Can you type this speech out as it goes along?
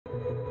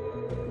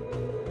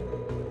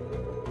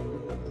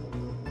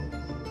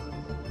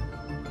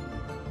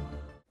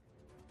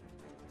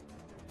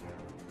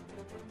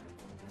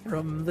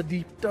From the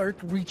deep, dark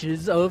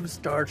reaches of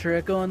Star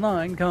Trek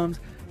Online comes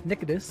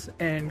Nikitas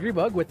and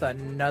Greebug with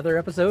another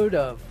episode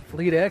of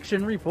Fleet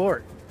Action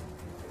Report.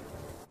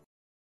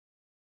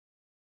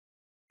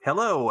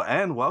 Hello,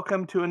 and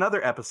welcome to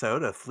another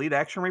episode of Fleet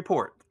Action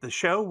Report, the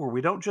show where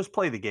we don't just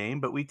play the game,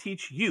 but we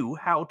teach you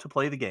how to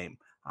play the game.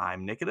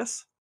 I'm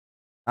Nikitas.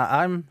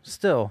 I'm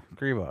still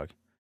Greebug.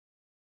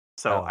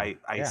 So So,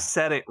 I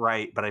said it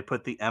right, but I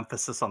put the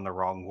emphasis on the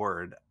wrong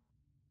word.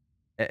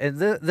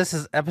 This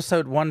is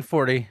episode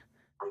 140.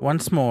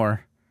 Once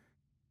more,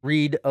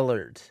 Red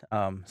Alert.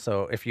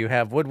 So if you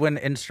have woodwind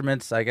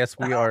instruments, I guess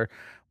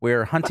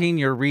we're hunting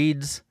your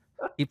reeds.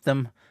 Keep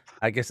them,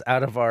 I guess,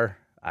 out of our.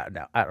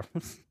 No, I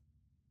don't.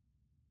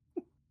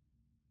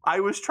 I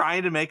was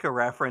trying to make a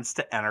reference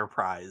to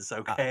Enterprise,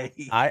 okay?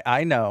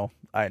 I know.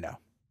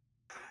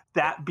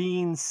 That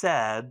being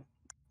said,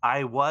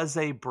 I was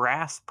a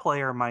brass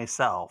player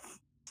myself,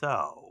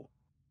 so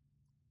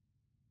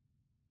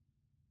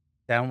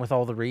Down with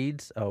all the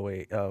reeds. Oh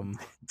wait.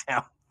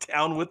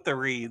 down with the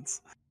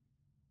reeds.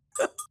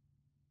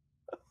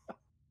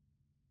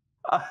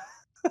 I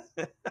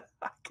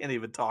can't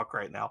even talk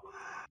right now.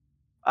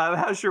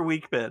 How's your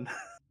week been?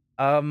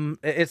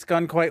 It's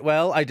gone quite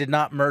well. I did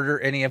not murder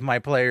any of my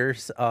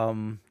players.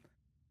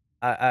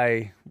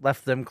 I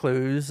left them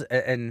clues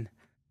and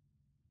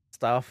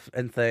stuff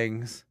and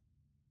things.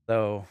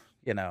 So,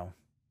 they'll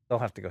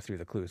have to go through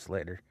the clues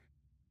later.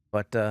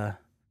 But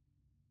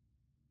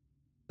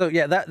so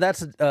yeah,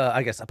 that's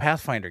I guess a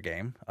Pathfinder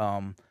game.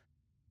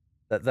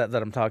 That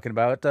I'm talking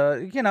about.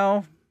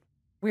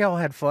 We all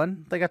had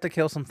fun. They got to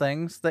kill some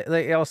things.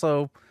 They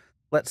also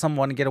let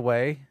someone get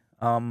away.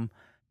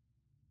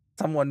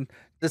 Someone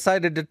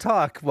decided to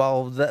talk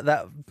while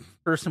that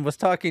person was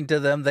talking to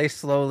them. They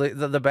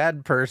the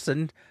bad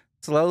person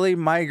slowly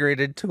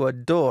migrated to a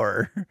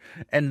door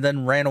and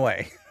then ran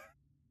away.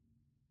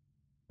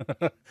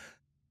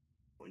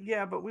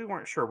 Yeah, but we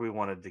weren't sure we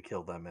wanted to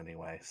kill them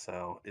anyway,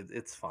 so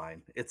it's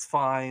fine. It's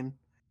fine.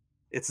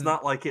 It's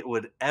not like it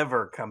would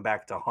ever come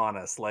back to haunt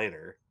us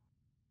later.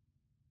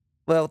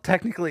 Well,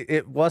 technically,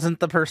 it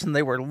wasn't the person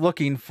they were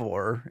looking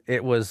for.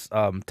 It was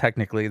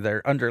technically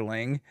their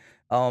underling,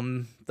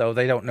 though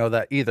they don't know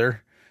that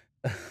either.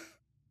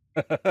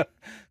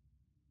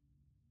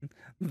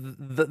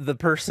 The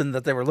person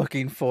that they were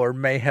looking for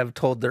may have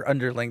told their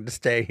underling to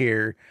stay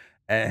here,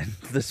 and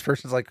this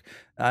person's like,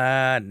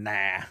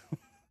 nah.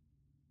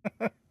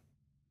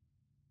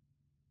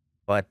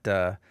 But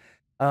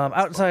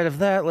outside of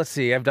that, let's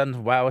see. I've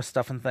done WoW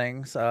stuff and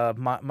things.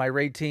 My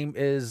raid team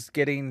is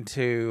getting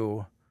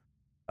to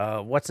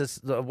what's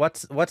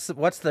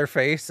their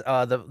face?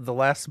 The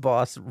last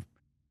boss,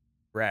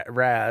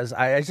 Raz.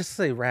 I just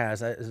say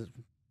Raz.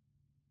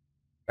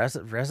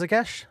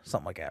 Razagesh,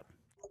 something like that.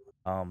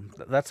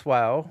 That's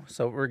WoW.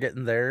 So we're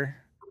getting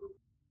there.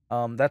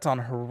 That's on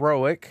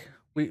heroic.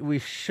 We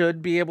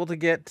should be able to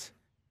get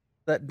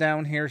that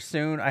down here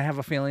soon. I have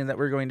a feeling that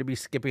we're going to be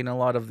skipping a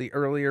lot of the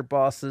earlier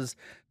bosses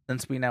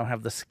since we now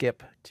have the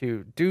skip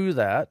to do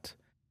that.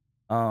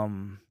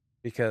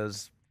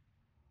 Because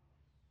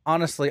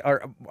honestly,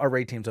 our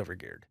raid team's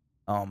overgeared.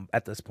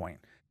 At this point,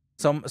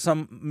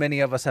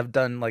 many of us have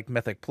done like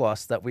Mythic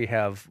Plus that we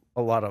have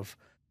a lot of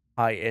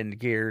high end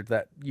gear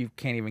that you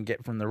can't even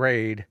get from the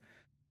raid.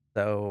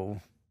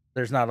 So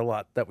there's not a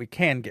lot that we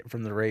can get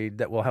from the raid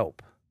that will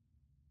help.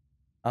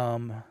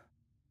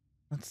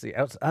 Let's see.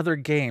 Other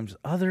games.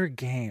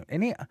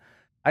 Any?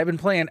 I've been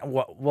playing.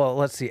 Well,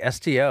 let's see.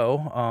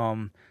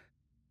 STO.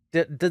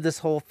 Did this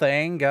whole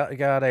thing. Got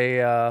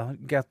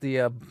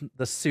the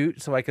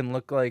suit so I can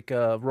look like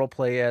role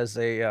play as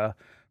a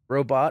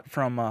robot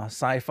from a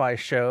sci-fi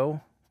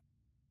show.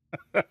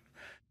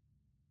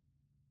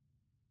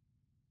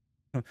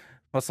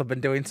 Also been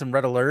doing some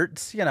red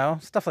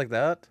alerts, stuff like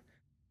that.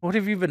 What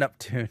have you been up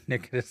to,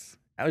 Nicholas?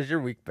 How's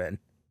your week been?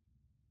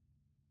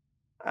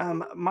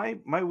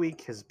 My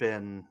week has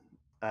been,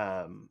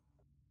 I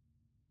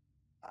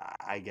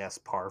guess,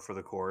 par for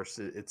the course.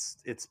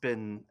 It's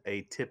been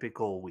a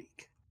typical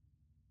week.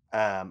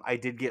 I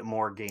did get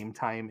more game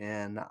time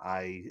in.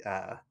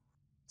 I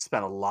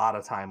spent a lot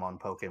of time on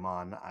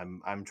Pokemon.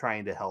 I'm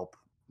trying to help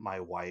my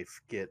wife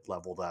get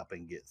leveled up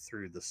and get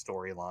through the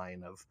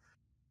storyline of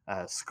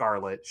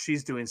Scarlet.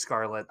 She's doing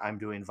Scarlet. I'm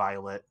doing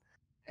Violet.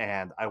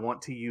 And I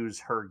want to use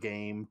her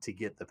game to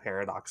get the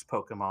Paradox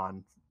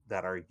Pokemon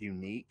that are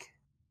unique,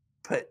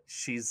 but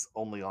she's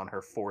only on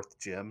her 4th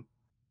gym.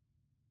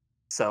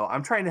 So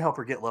I'm trying to help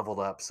her get leveled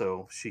up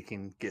so she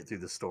can get through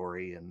the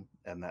story and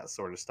that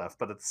sort of stuff.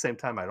 But at the same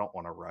time, I don't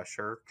want to rush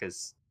her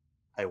because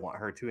I want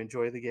her to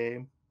enjoy the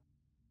game.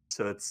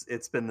 So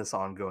it's been this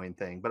ongoing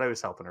thing, but I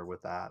was helping her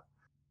with that.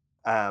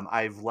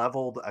 I've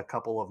leveled a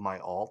couple of my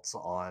alts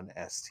on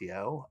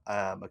STO,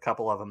 a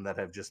couple of them that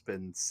have just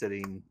been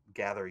sitting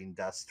gathering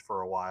dust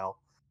for a while.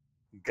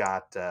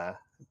 Got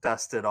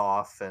dusted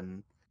off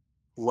and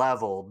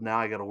leveled. Now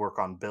I got to work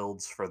on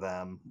builds for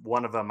them.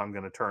 One of them I'm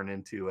going to turn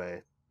into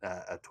a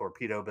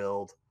torpedo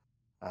build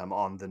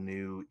on the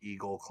new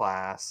Eagle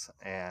class,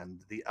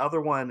 and the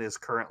other one is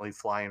currently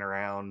flying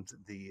around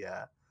the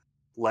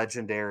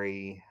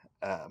legendary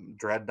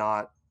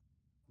Dreadnought,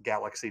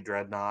 Galaxy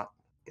Dreadnought,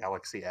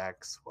 Galaxy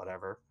X,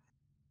 whatever.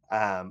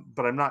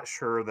 But I'm not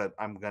sure that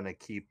I'm going to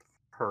keep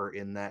her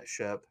in that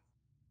ship.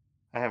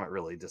 I haven't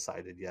really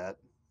decided yet.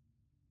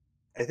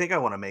 I think I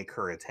want to make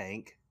her a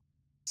tank.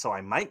 So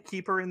I might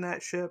keep her in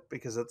that ship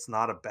because it's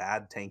not a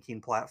bad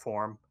tanking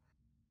platform.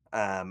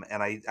 And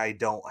I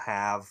don't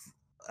have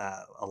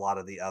a lot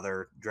of the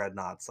other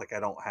dreadnoughts. Like I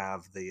don't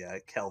have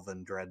the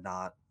Kelvin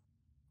dreadnought,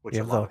 which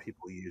You a have lot of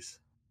people use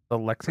the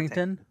for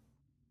Lexington?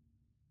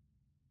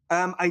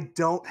 tanking. I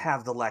don't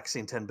have the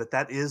Lexington, but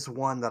that is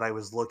one that I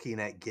was looking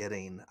at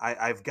getting.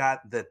 I've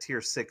got the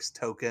tier 6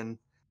 token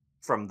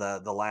from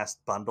the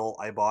last bundle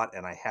I bought,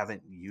 and I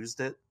haven't used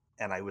it.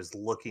 And I was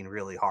looking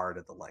really hard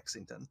at the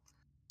Lexington,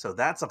 so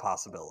that's a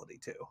possibility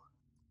too.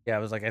 Yeah, I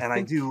was like, I And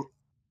think the I do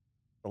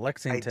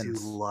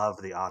Lexington's.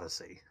 love the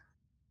Odyssey.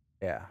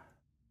 Yeah.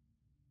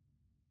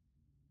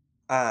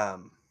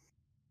 Um,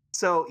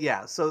 so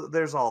yeah, so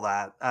there's all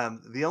that.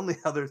 The only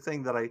other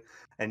thing that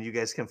and you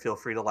guys can feel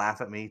free to laugh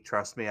at me.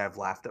 Trust me, I've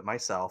laughed at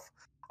myself.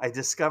 I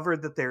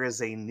discovered that there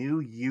is a new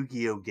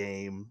Yu-Gi-Oh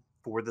game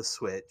for the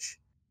Switch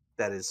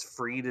that is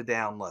free to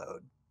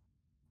download.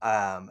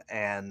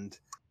 And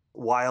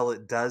while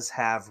it does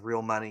have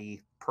real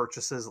money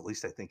purchases, at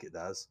least I think it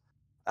does,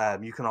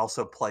 you can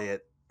also play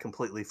it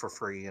completely for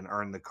free and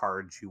earn the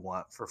cards you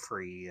want for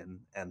free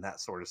and that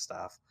sort of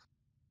stuff.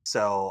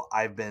 So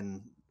I've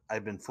been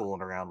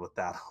fooling around with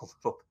that a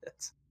little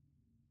bit.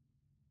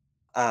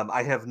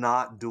 I have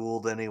not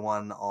dueled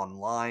anyone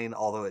online,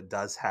 although it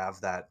does have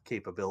that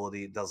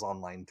capability. It does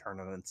online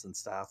tournaments and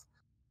stuff.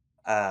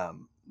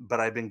 But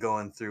I've been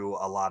going through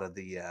a lot of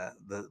the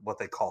what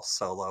they call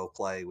solo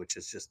play, which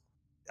is just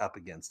up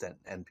against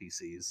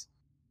NPCs,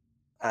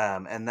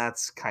 and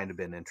that's kind of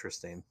been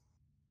interesting.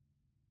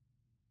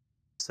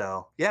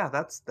 So yeah,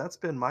 that's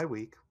been my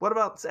week. What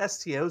about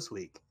STO's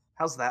week?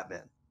 How's that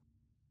been?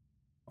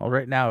 Well,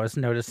 right now I was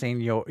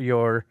noticing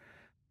your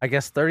I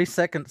guess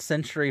 32nd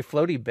century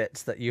floaty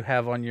bits that you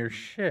have on your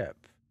ship.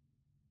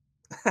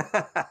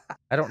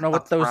 I don't know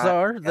what Up those front,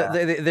 are.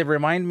 yeah. They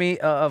remind me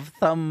of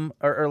thumb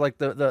or like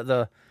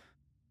the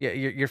yeah,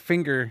 your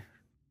finger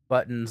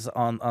buttons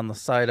on the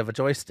side of a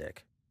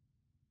joystick.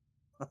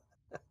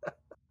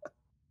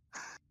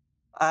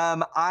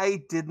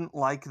 I didn't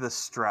like the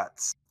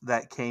struts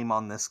that came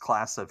on this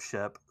class of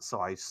ship, so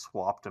I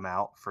swapped them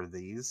out for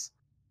these.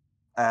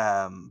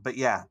 But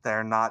yeah,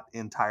 they're not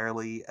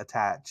entirely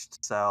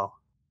attached, so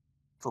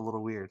it's a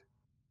little weird.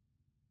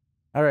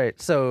 All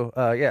right, so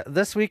yeah,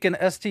 this week in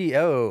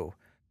STO,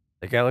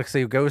 the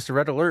Galaxy goes to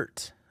Red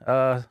Alert,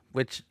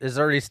 which is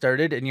already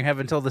started, and you have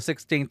until the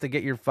 16th to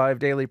get your 5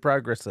 daily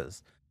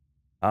progresses.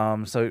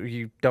 So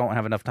you don't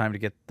have enough time to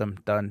get them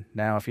done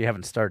now if you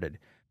haven't started.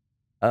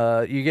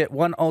 You get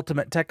 1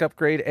 ultimate tech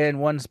upgrade and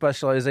 1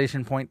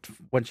 specialization point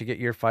once you get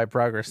your 5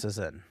 progresses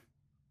in.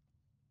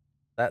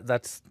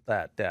 That's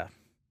that. Yeah,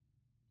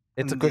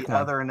 it's a And quick the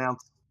one. other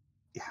announced,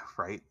 yeah,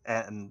 right,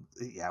 and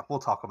yeah, we'll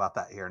talk about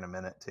that here in a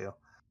minute too.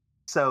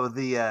 So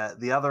the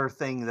other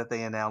thing that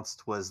they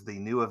announced was the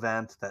new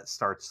event that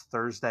starts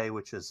Thursday,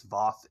 which is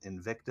Voth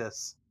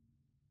Invictus.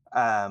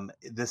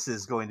 This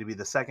is going to be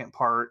the second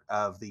part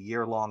of the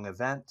year-long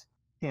event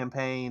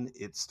campaign.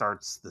 It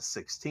starts the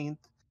 16th,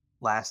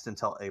 lasts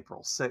until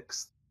April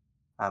 6th,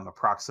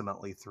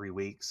 approximately 3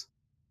 weeks.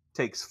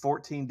 Takes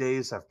 14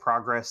 days of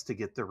progress to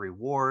get the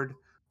reward,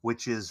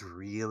 which is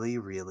really,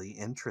 really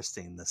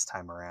interesting this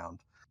time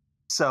around.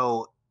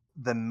 So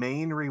the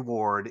main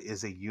reward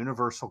is a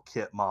universal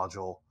kit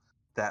module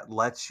that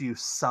lets you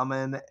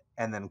summon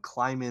and then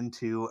climb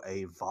into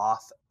a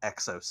Voth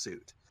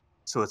exosuit.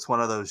 So it's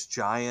one of those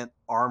giant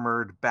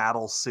armored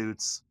battle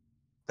suits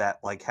that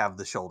like have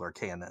the shoulder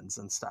cannons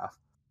and stuff.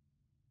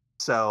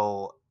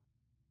 So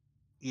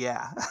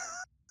yeah,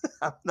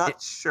 I'm It,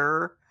 not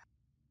sure.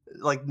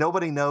 Like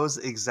nobody knows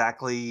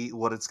exactly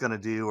what it's going to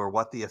do or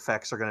what the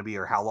effects are going to be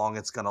or how long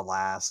it's going to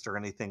last or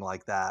anything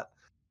like that.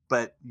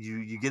 But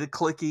you get a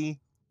clicky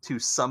to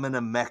summon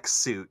a mech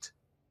suit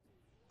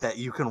that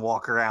you can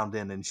walk around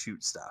in and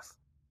shoot stuff.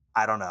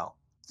 I don't know.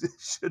 It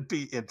should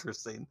be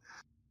interesting.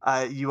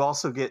 You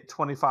also get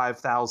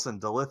 25,000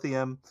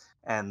 dilithium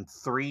and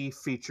 3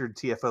 featured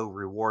TFO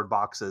reward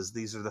boxes.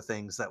 These are the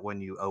things that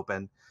when you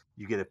open,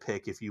 you get a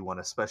pick if you want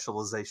a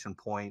specialization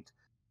point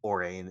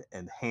or an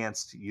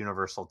enhanced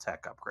universal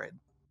tech upgrade.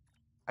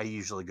 I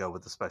usually go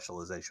with the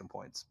specialization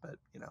points, but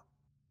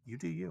you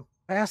do you.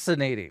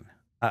 fascinating.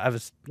 I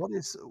was What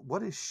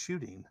is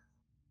shooting?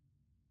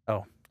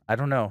 Oh, I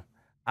don't know.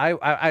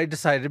 I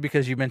decided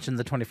because you mentioned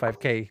the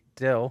 25k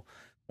dill,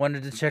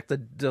 wanted to check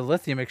the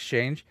lithium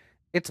exchange.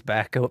 It's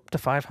back up to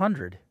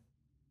 500. Oh,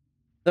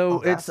 Though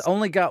it's that's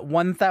only got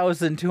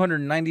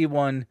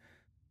 1,291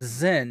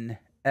 Zen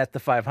at the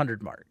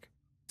 500 mark.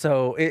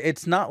 So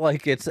it's not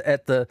like it's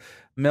at the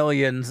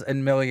millions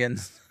and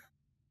millions.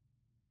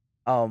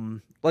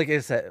 Like I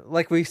said,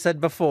 like we said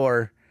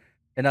before,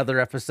 in other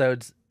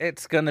episodes,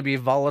 it's going to be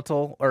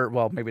volatile, or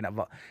well, maybe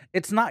not.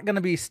 It's not going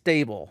to be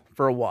stable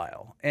for a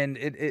while, and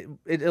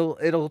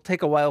it'll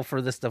take a while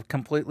for this to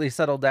completely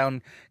settle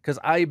down. Because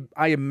I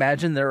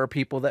imagine there are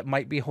people that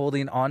might be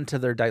holding on to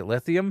their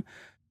dilithium,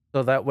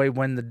 so that way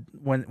when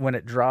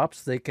it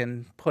drops, they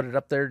can put it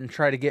up there and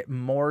try to get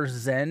more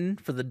Zen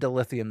for the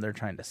dilithium they're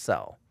trying to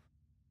sell.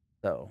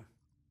 So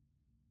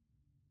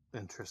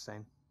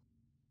Interesting.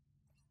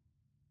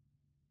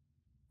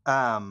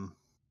 All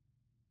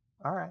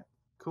right,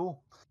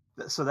 cool.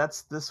 So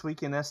that's this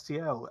week in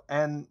STO.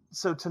 And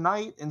so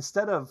tonight,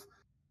 instead of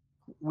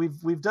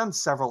we've done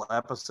several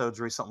episodes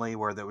recently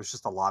where there was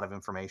just a lot of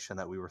information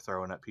that we were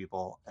throwing at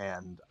people,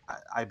 and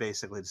I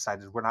basically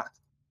decided we're not.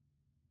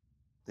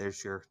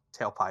 There's your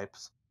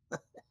tailpipes.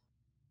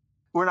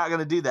 We're not going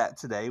to do that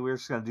today. We're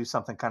just going to do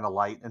something kind of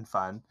light and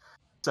fun.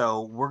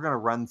 So we're going to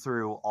run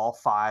through all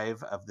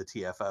 5 of the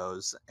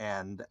TFOs,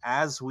 and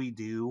as we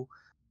do,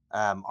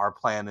 our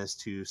plan is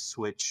to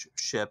switch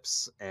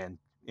ships and,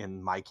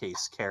 in my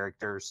case,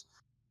 characters,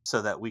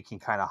 so that we can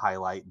kind of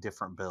highlight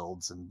different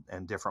builds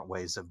and different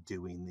ways of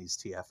doing these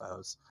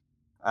TFOs.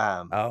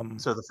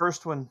 So the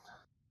first one,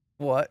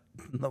 what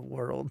in the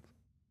world?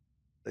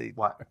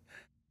 what?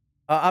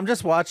 I'm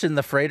just watching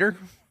the freighter.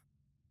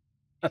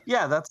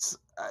 Yeah, that's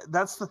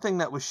the thing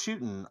that was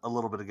shooting a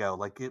little bit ago.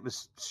 Like it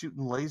was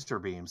shooting laser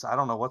beams. I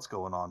don't know what's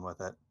going on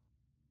with it.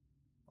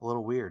 A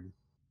little weird.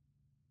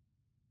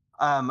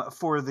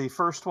 For the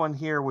first one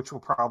here, which will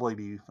probably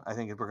be, I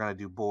think if we're going to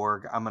do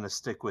Borg, I'm going to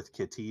stick with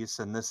Kittis,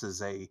 and this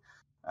is a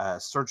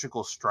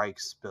surgical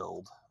strikes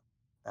build.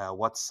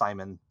 What's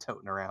Simon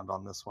toting around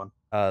on this one?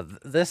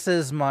 This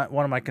is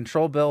one of my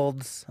control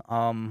builds.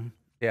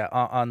 Yeah,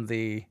 on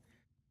the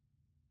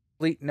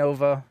Fleet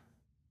Nova.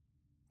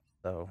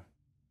 So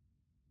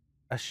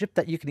a ship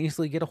that you can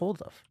easily get a hold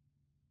of.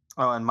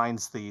 Oh, and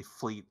mine's the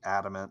Fleet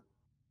Adamant,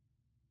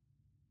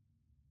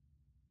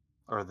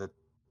 or the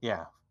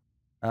yeah.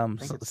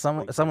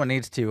 Someone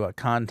needs to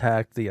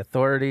contact the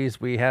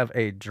authorities. We have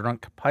a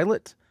drunk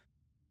pilot.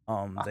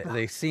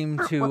 They seem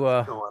to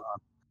What's going on?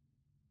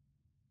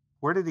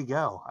 Where did he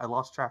go? I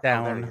lost track.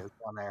 down. Oh, there he is,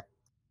 down there.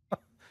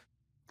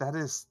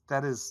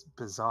 That is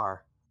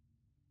bizarre.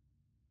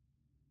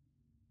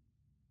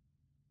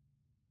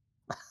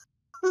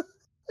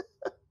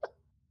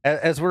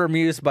 As we're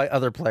amused by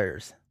other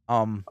players.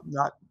 I'm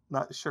not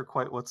sure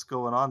quite what's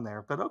going on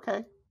there, but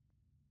okay.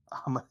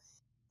 I'm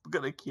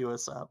gonna queue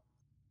us up.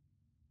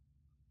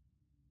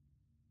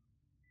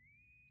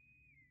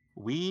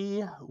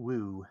 Wee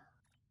woo.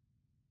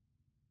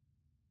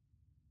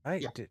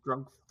 Right. Yeah,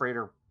 drunk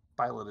freighter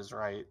pilot is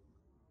right.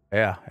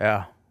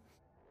 Yeah.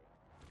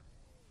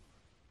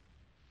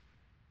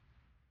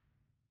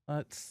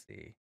 Let's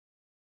see.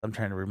 I'm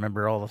trying to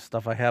remember all the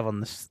stuff I have on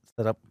this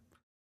setup.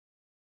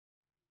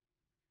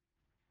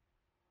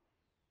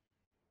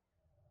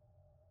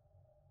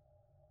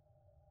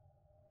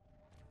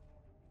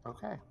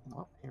 Okay,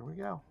 well, here we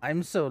go.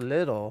 I'm so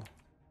little.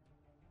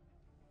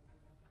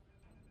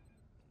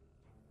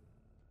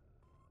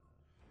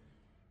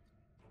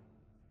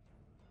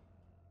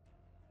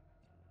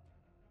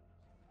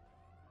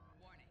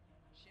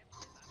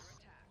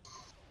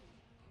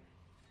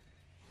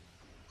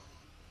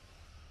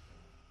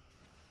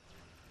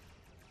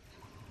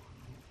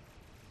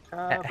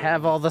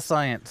 Have all the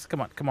science.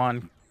 Come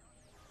on.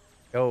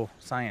 Go,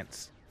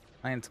 science.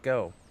 Science,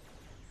 go.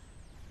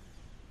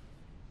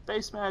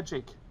 Space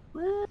magic.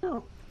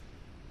 Woo!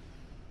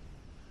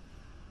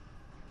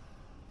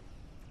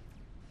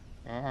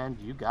 And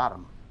you got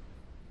him.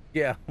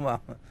 Yeah,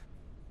 well.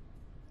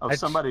 Oh,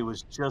 somebody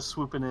was just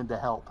swooping in to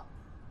help.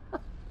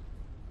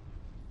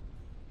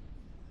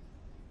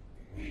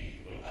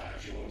 We will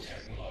add your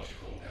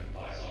technological and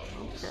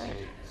biological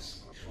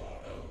distinctiveness to our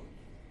own.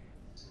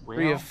 Well,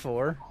 3 of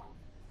 4.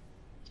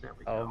 There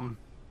we go.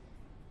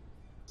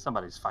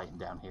 Somebody's fighting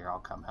down here. I'll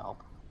come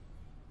help.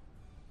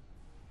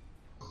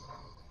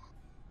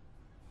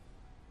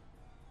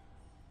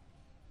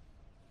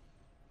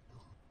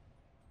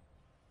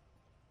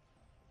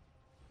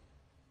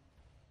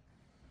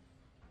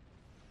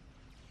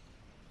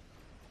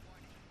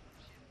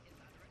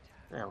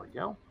 There we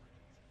go.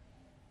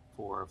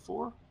 4 of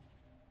 4.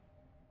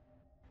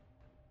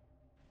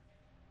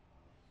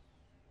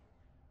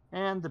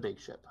 And the big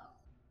ship.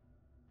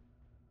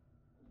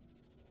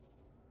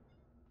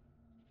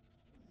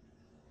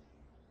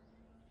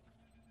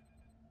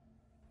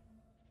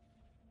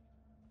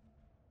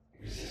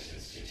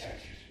 Resistance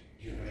detected.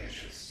 Unit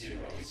matrix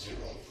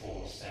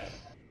 0047.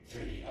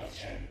 3 of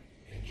 10.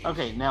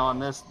 Okay, now on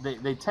this,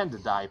 they tend to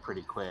die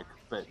pretty quick,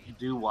 but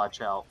do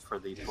watch out for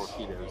the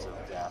torpedoes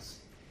of death.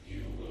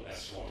 You will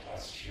escort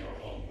us to your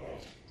home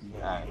world.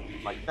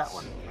 Like that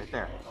one, right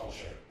there.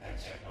 Culture and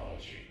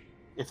technology.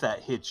 If that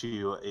hits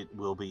you, it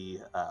will be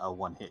a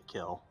one-hit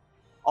kill.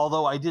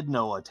 Although I did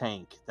know a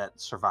tank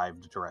that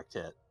survived a direct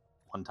hit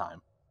one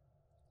time.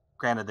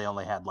 Granted, they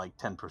only had like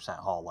 10%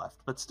 hull left,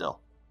 but still.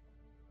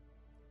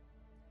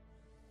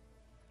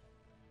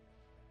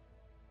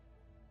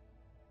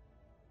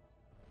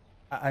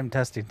 I'm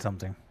testing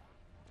something.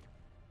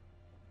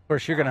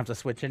 course, you're gonna have to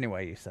switch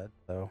anyway. You said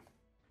so.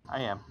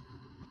 I am.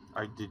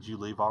 Did you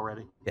leave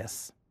already?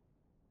 Yes.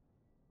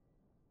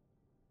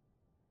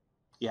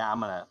 Yeah,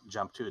 I'm gonna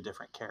jump to a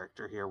different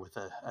character here with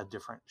a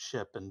different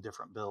ship and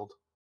different build.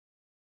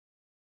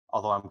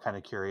 Although I'm kind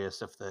of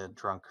curious if the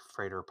drunk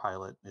freighter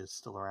pilot is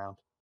still around.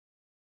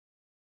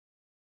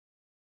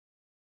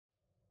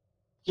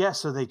 Yeah,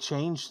 so they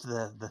changed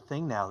the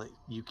thing now that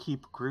you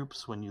keep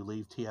groups when you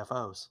leave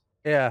TFOs.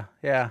 Yeah,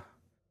 yeah.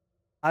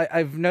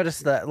 I've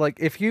noticed that, like,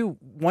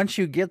 once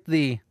you get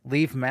the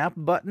leave map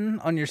button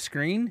on your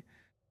screen,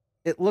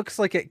 it looks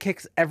like it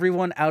kicks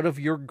everyone out of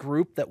your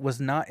group that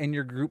was not in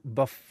your group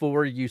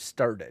before you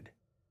started.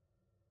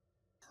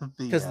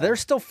 Because they're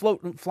still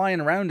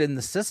flying around in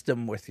the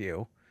system with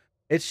you.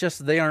 It's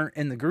just they aren't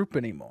in the group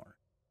anymore.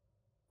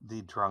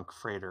 The drunk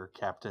freighter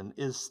captain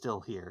is still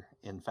here,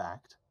 in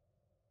fact.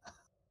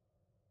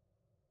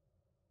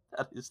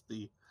 That is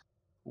the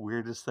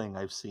weirdest thing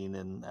I've seen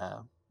in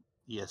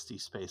ESD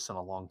space in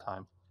a long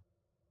time.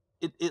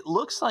 It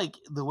looks like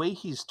the way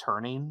he's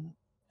turning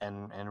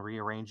and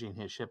rearranging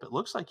his ship, it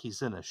looks like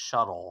he's in a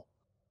shuttle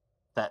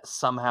that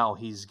somehow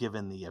he's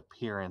given the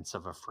appearance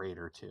of a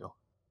freighter to.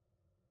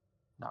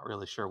 Not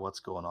really sure what's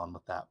going on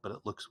with that, but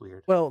it looks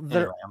weird. Well,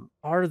 there Anyway,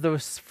 are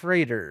those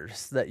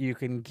freighters that you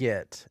can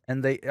get,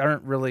 and they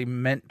aren't really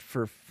meant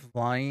for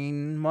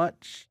flying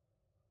much.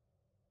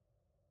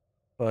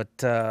 But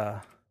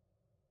because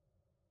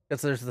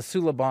there's the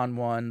Suliban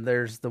one,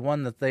 there's the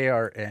one that they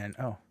are in.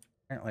 Oh,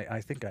 apparently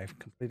I think I've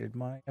completed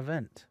my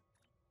event.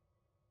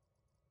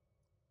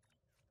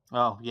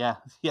 Oh, yeah.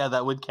 Yeah,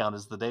 that would count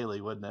as the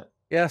daily, wouldn't it?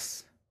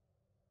 Yes.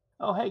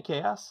 Oh, hey,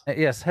 Chaos.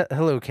 Yes.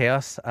 Hello,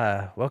 Chaos.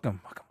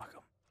 Welcome. What am I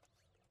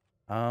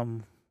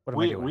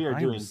doing? We are I'm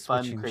doing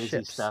fun, switching crazy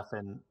ships. stuff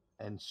and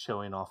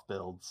showing off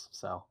builds.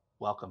 So,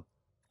 welcome.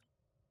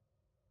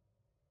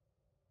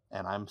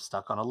 And I'm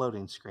stuck on a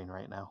loading screen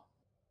right now,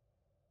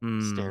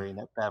 staring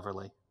at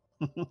Beverly.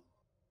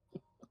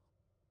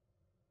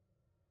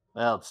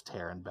 Well, it's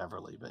Taryn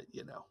Beverly, but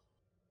you know.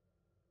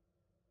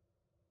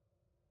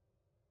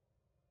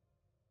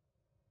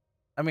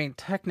 I mean,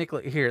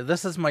 technically, here,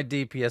 this is my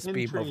DPS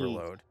beam Intrigue.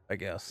 overload, I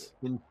guess.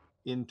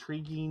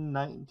 Intriguing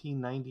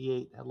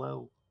 1998.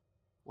 Hello.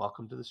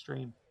 Welcome to the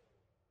stream.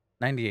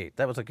 98.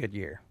 That was a good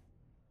year.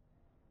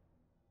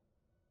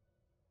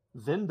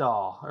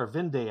 Vindal.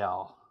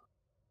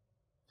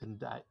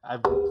 I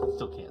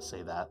still can't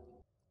say that.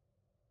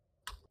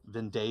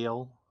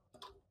 Vindale.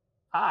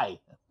 Hi.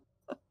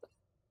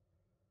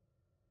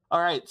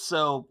 All right,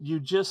 so you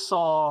just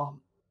saw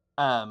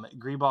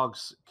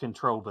Greebog's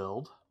control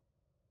build.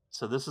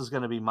 So this is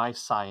going to be my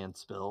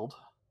science build.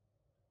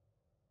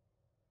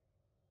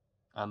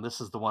 And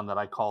this is the one that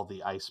I call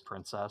the Ice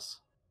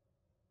Princess.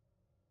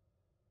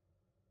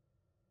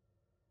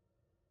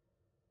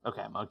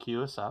 Okay, I'm going to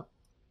queue us up.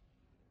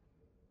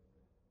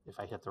 If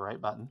I hit the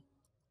right button.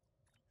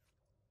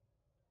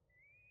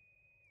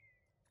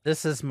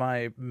 This is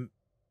my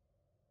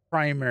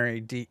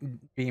primary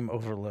beam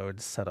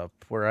overload setup,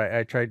 where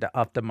I tried to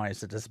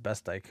optimize it as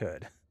best I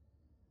could.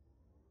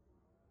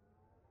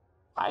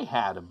 I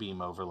had a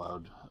beam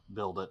overload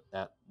build it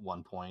at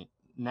one point.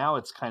 Now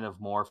it's kind of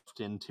morphed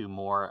into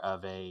more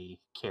of a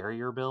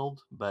carrier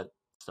build, but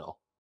still.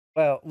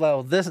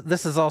 Well,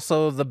 this is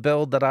also the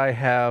build that I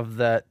have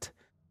that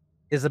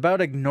is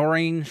about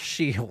ignoring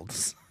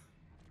shields.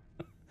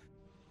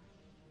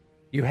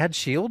 You had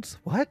shields?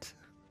 What?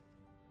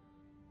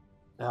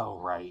 Oh,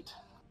 right.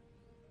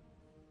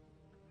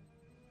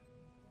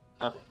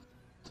 Okay,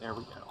 there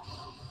we go.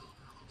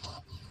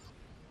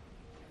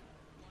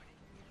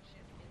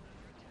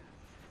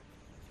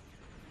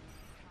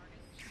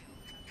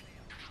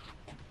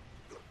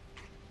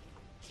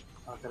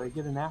 Oh, did I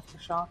get an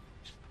aftershock?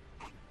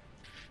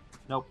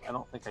 Nope, I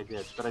don't think I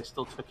did, but I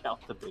still took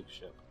out the big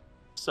ship.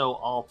 So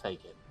I'll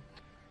take it.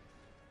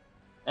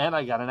 And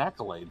I got an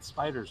accolade,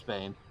 Spider's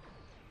Bane.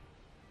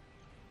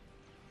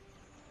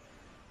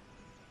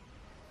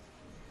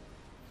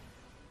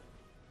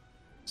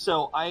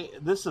 So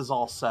this is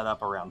all set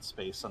up around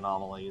space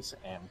anomalies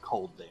and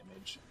cold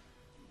damage.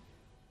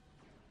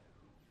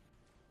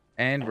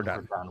 And we're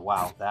done.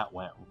 Wow, that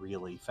went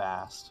really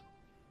fast.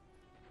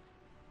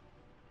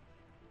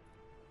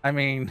 I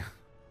mean,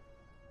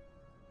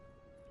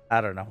 I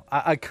don't know.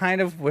 I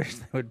kind of wish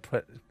they would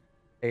put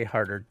a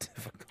harder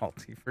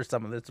difficulty for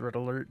some of this Red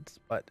Alerts,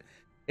 but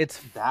it's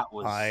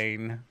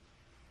fine.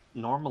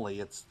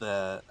 Normally, it's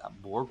the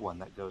Borg one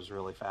that goes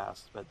really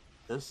fast, but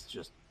this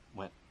just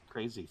went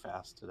crazy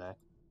fast today.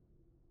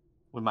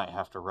 We might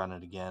have to run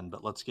it again,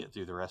 but let's get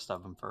through the rest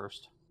of them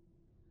first.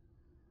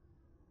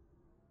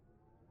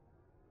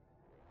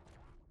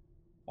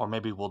 Or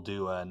maybe we'll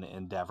do an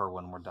endeavor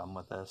when we're done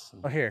with this.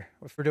 Oh, here,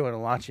 if we're doing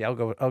Elachi, I'll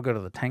go to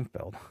the tank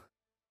build.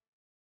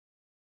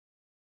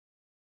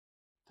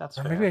 That's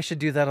or fair. Maybe I should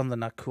do that on the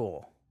not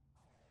cool.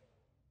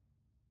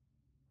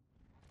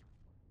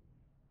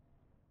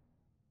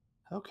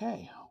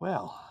 Okay,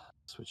 well,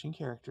 switching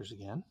characters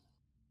again.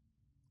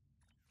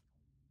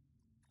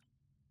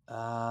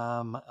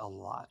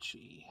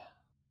 Elachi.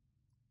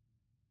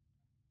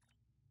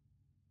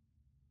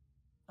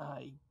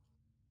 I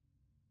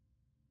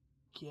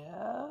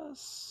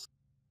guess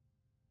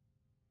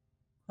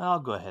I'll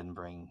go ahead and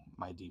bring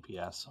my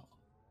DPS.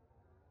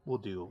 We'll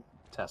do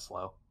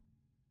Tesla.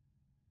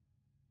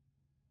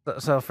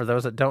 So for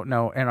those that don't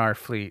know, in our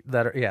fleet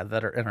that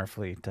are in our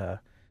fleet, the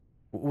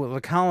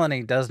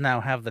colony does now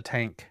have the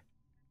tank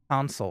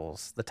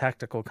consoles, the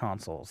tactical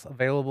consoles,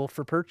 available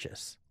for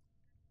purchase.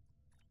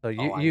 So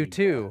you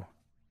too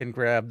can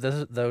grab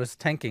those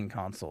tanking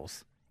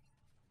consoles.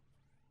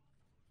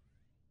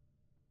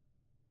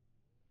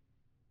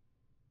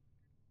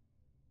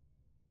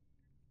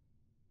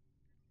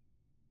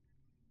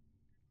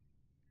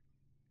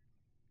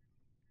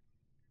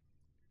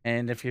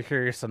 And if you're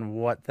curious on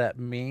what that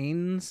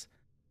means,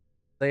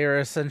 they are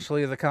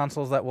essentially the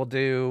consoles that will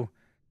do.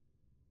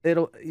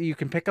 You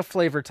can pick a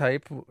flavor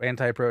type,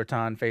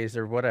 anti-proton,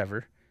 phaser,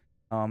 whatever.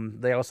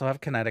 They also have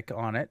kinetic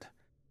on it,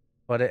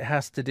 but it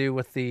has to do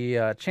with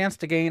the chance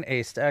to gain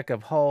a stack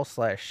of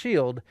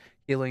hull/shield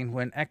healing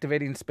when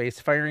activating space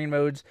firing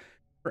modes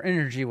for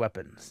energy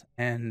weapons.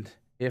 And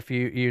if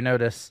you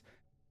notice,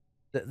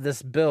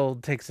 this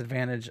build takes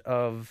advantage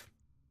of.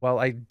 While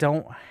I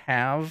don't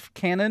have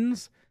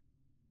cannons,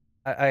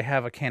 I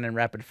have a cannon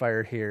rapid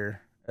fire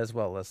here, as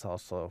well as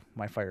also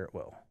my fire at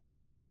will.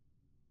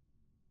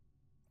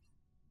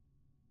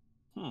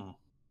 I'm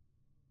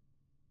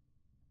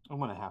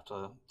going to have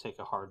to take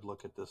a hard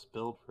look at this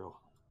build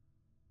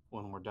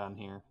when we're done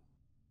here.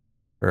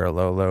 For a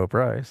low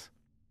price.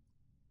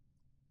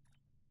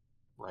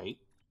 Right.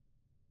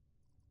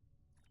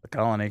 The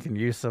colony can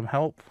use some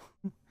help.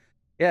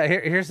 Yeah,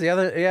 here's the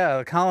other. Yeah,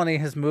 the colony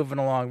is moving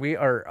along. We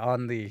are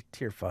on the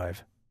tier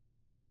 5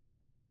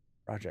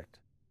 project.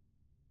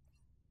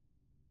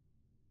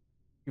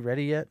 You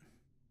ready yet?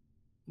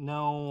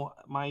 No,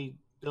 my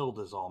build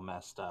is all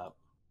messed up.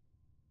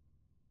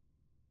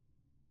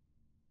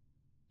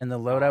 And the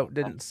loadout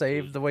didn't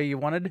save the way you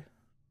wanted?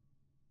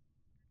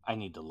 I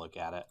need to look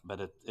at it,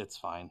 but it's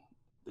fine.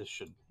 This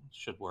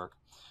should work.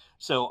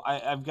 So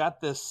I've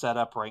got this set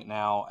up right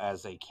now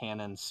as a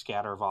cannon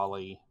scatter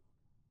volley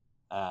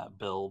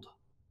build.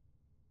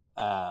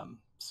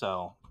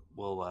 So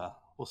we'll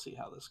see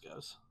how this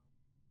goes.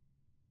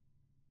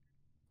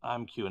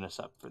 I'm queuing us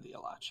up for the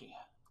Elachi.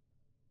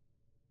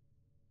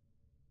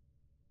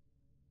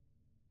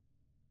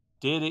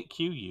 Did it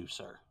queue you,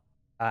 sir?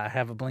 I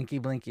have a blinky.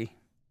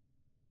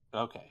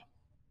 Okay,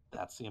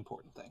 that's the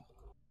important thing.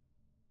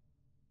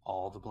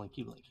 All the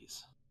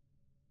blinkies.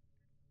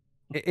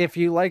 If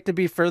you like to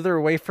be further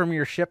away from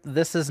your ship,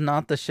 this is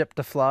not the ship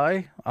to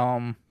fly.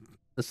 The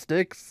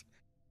Styx.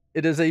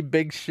 It is a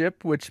big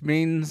ship, which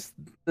means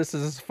this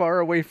is as far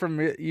away from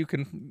it you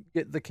can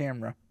get the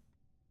camera.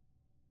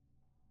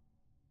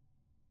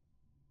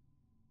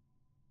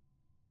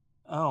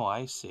 Oh,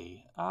 I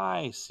see.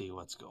 I see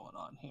what's going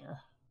on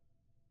here.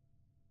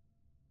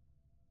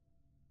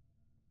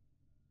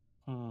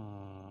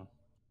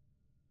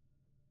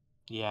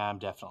 Yeah, I'm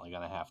definitely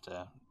going to have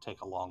to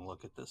take a long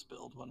look at this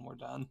build when we're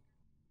done.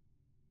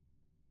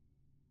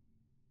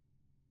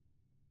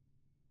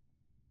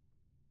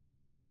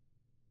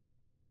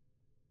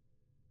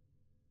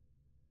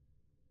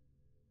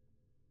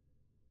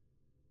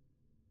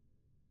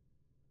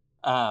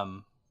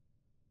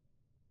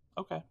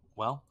 Okay,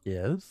 well.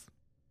 Yes?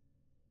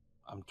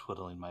 I'm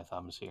twiddling my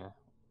thumbs here.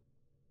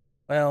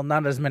 Well,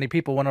 not as many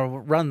people want to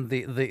run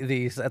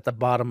these at the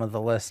bottom of the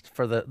list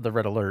for the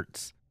red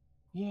alerts.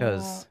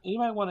 Yeah,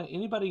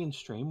 anybody in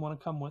stream want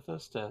to come with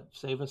us to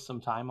save us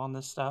some time on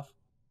this stuff?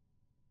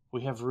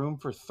 We have room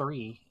for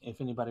 3 if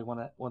anybody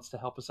wants to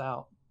help us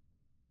out.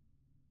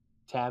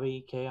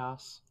 Tabby,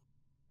 Chaos,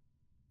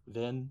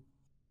 Vin.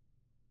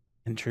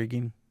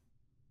 Intriguing.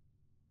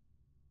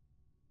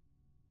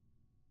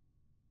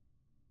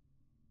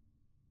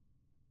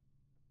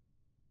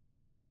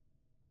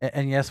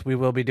 And yes, we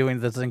will be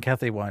doing the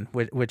Tzenkethi one,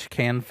 which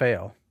can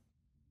fail.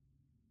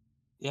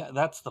 Yeah,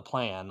 that's the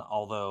plan.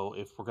 Although,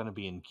 if we're going to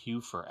be in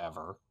queue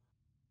forever,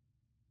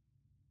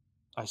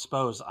 I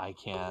suppose I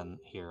can.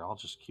 Here, I'll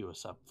just queue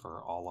us up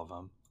for all of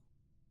them.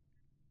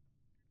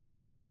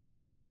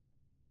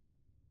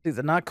 See,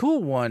 the not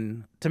cool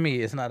one, to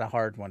me, is not a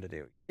hard one to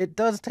do. It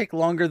does take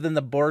longer than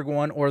the Borg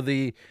one or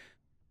the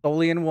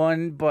Tholian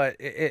one, but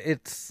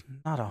it's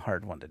not a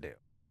hard one to do.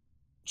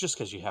 Just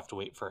because you have to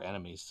wait for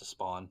enemies to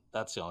spawn.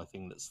 That's the only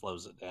thing that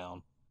slows it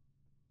down.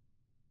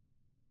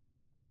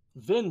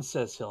 Vin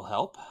says he'll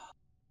help.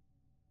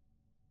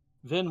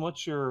 Vin,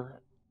 what's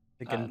your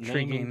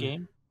name in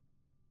game?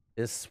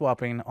 Is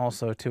swapping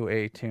also to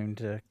a tune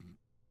to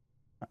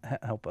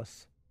help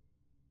us.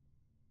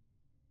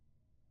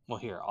 Well,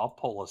 here, I'll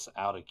pull us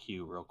out of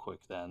queue real quick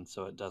then,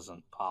 so it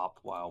doesn't pop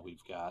while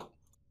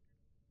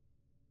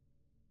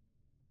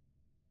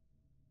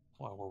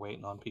we're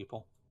waiting on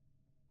people.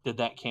 Did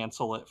that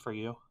cancel it for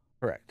you?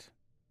 Correct.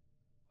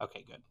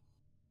 Okay, good.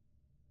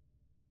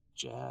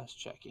 Just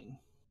checking.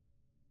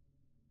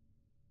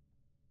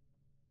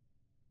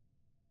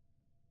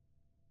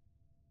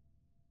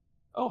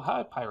 Oh,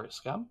 hi, Pirate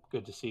Scum.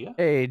 Good to see you.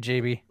 Hey,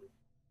 JB.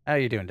 How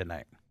you doing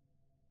tonight?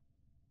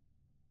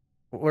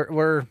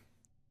 We're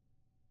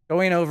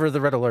going over the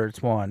red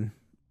alerts one,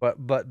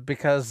 but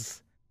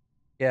because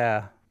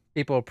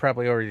people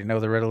probably already know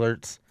the red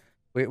alerts.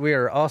 We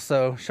are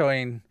also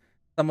showing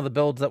some of the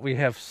builds that we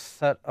have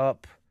set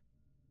up,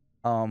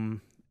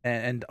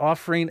 and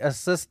offering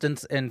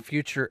assistance in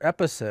future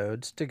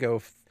episodes to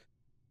go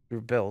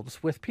through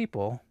builds with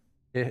people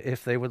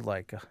if they would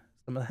like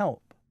some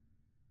help.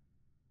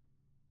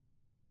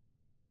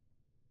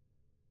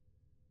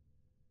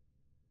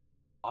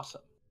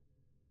 Awesome.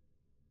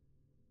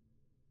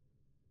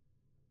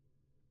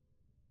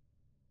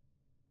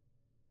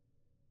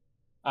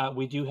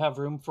 We do have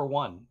room for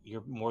one.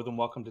 You're more than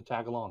welcome to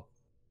tag along.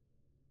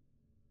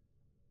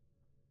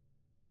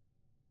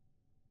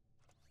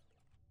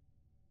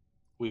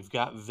 We've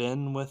got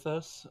Vin with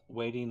us,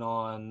 waiting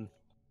on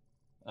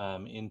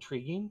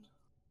Intriguing.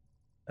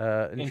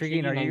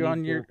 Intriguing, are you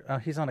on your...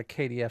 he's on a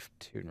KDF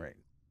tune right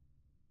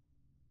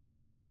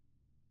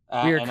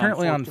now. We are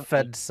currently on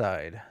Fed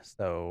side,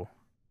 so...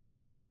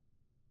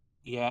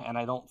 Yeah, and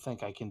I don't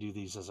think I can do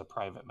these as a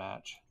private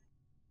match.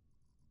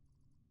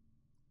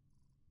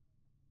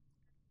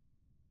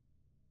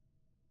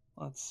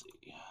 Let's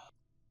see.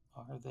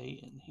 Are they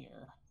in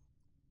here?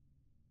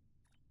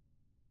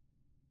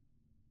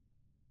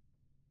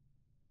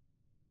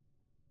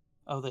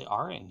 Oh, they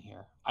are in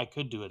here. I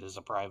could do it as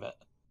a private.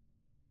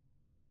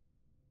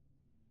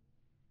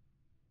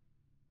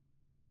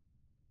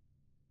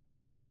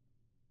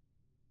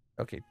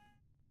 Okay.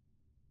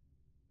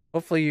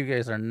 Hopefully you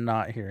guys are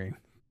not hearing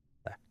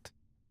that.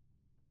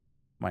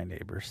 My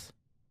neighbors.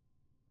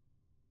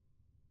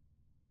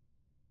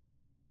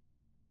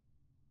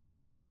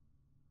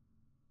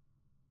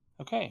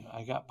 Okay,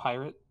 I got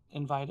Pirate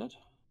invited.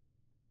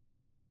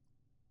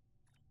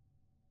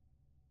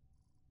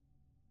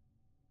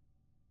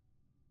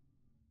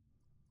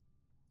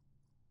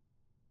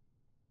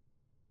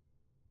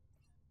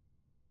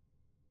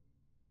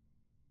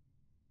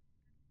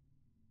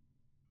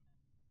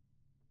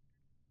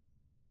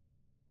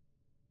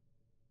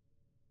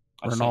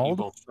 I sent you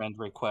both friend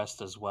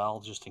requests as well,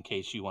 just in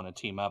case you want to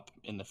team up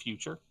in the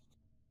future.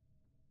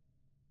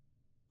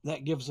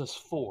 That gives us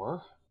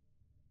 4.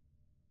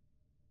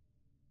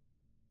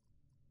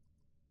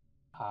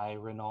 Hi,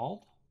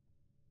 Renaud.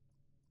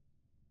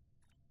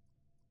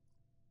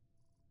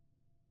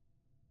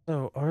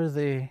 So are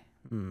they...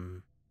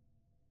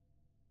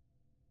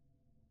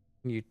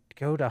 You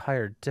go to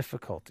higher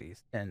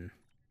difficulties and...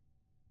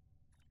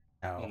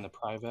 No. In the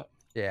private?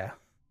 Yeah.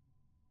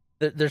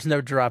 There's no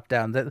drop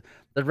down.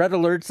 The red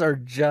alerts are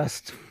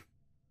just...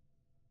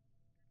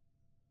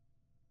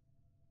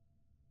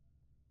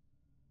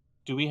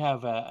 Do we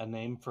have a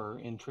name for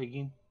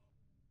Intriguing?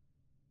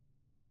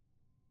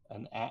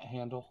 An @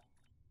 handle?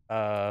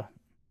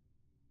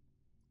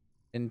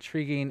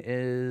 Intriguing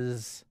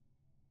is...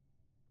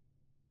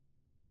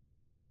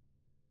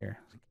 Here,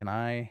 can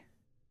I...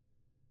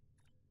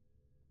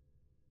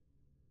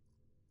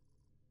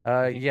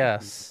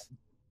 yes.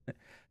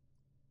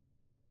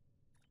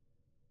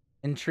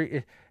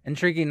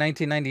 Intriguing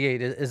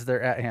 1998 is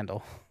their @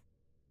 handle.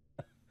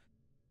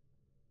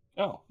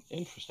 Oh,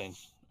 interesting.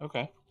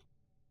 Okay.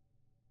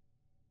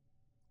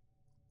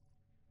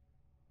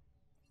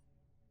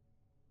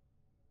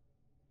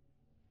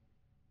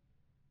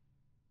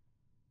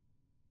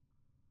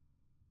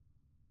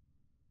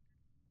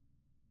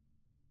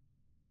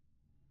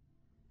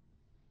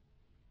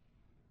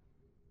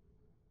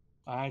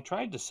 I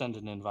tried to send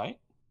an invite.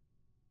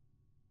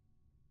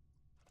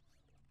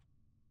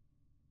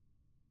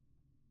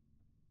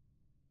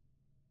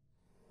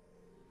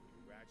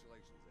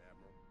 Congratulations,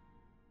 Admiral.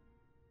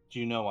 Do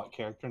you know what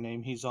character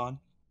name he's on?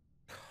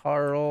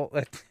 Carl,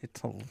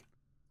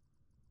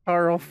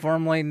 Carl,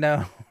 formerly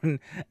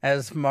known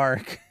as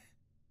Mark,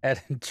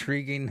 at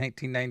Intriguing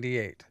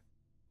 1998.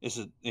 Is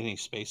it any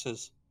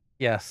spaces?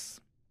 Yes.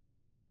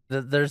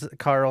 There's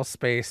Carl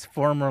space,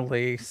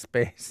 formerly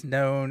space,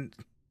 known.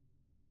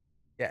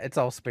 Yeah, it's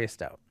all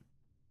spaced out.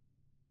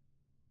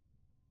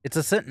 It's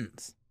a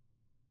sentence.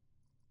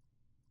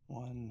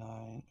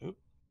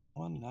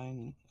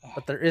 19.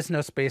 But there is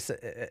no space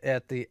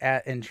at the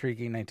 @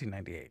 Intriguing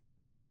 1998.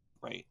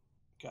 Right.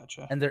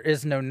 Gotcha. And there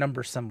is no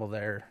number symbol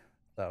there,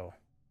 so.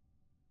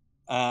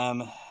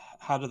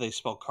 How do they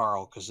spell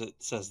Carl? Because it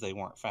says they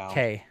weren't found.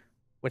 K,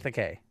 with a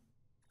K.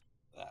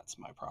 That's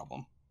my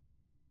problem.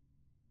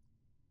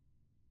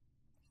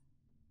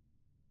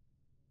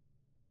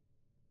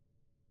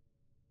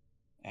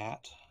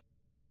 @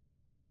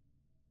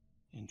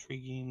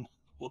 Intriguing.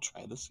 We'll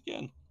try this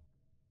again.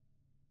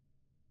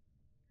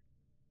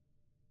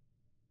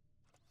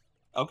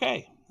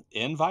 Okay,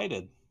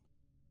 invited.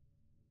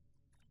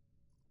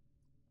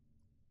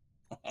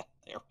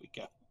 There we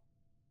go.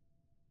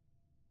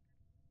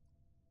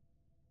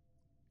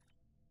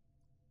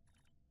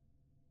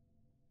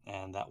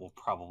 And that will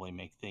probably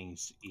make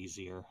things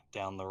easier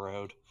down the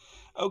road.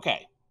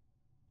 Okay.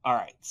 All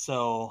right.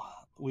 So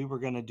we were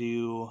going to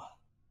do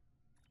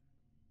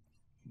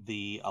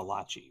the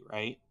Elachi,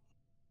 right?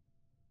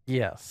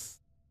 Yes.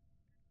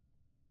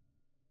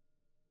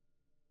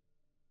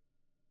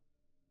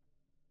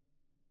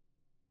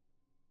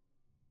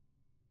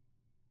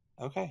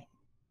 Okay.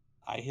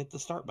 I hit the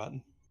start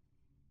button.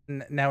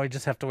 Now we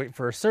just have to wait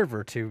for a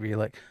server to be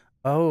like,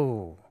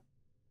 oh,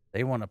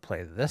 they want to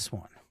play this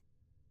one.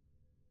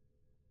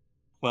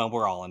 Well,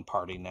 we're all in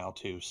party now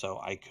too, so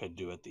I could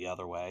do it the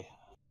other way.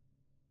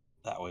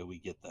 That way we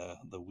get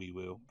the wee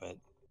woo, but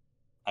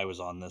I was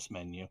on this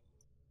menu.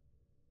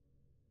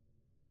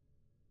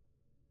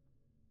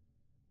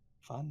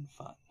 Fun.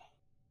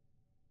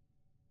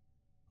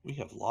 We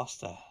have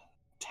lost a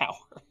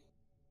tower.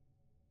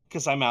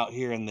 Because I'm out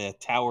here in the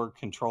tower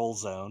control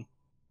zone.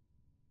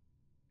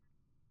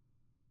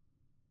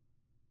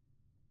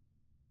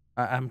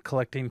 I'm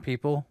collecting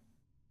people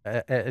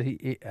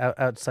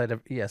outside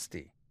of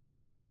ESD.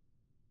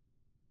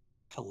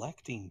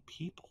 Collecting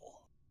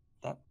people?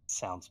 That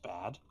sounds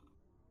bad.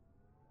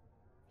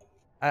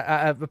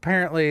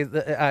 Apparently,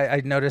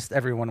 I noticed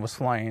everyone was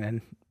flying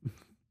and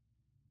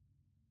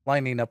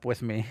lining up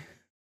with me.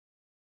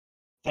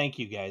 Thank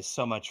you guys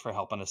so much for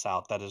helping us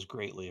out. That is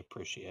greatly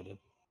appreciated.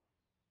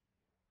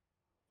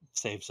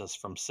 Saves us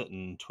from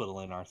sitting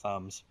twiddling our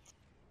thumbs.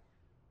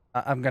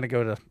 I'm going to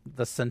go to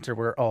the center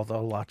where all the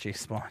Elachi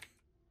spawn.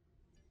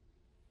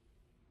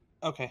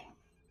 Okay.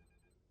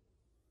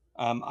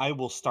 I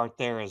will start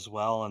there as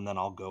well, and then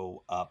I'll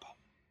go up.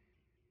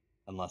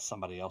 Unless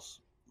somebody else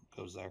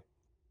goes there.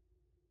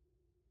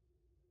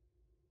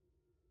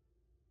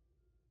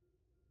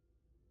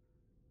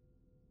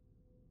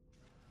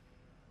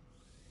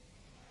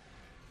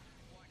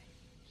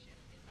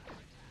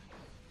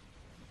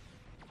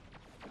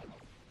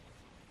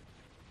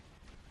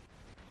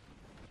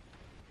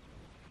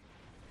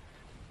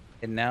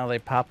 And now they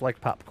pop like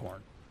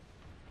popcorn.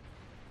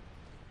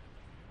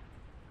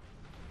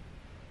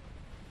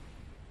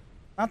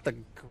 Not the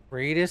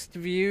greatest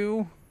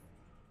view.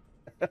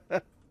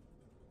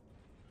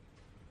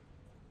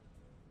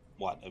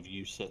 What, of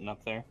you sitting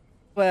up there?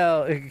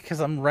 Well,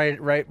 because I'm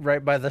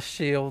right by the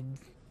shield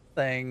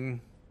thing.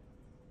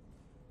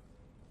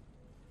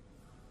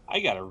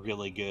 I got a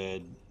really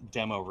good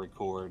demo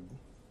record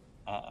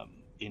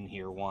in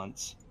here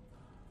once.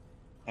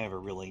 I have a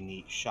really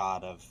neat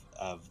shot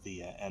of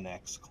the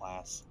NX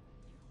class.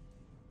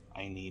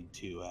 I need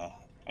to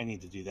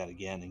do that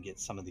again and get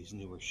some of these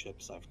newer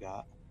ships I've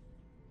got.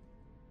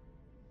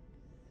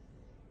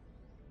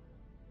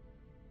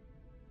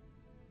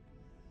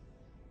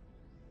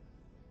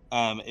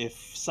 If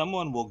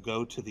someone will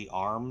go to the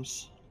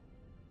arms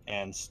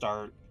and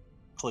start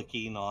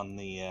clicking on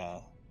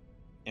the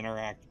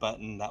interact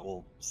button, that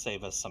will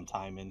save us some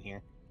time in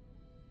here.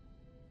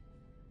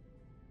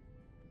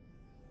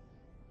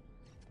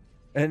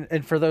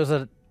 And for those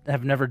that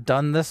have never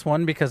done this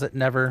one because it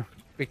never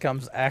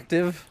becomes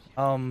active,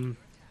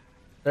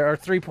 there are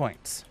 3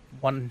 points.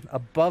 One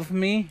above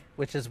me,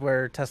 which is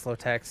where Tesla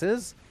Tax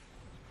is.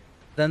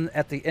 Then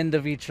at the end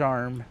of each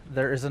arm,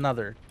 there is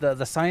another.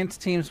 The science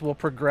teams will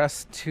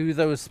progress to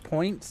those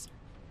points.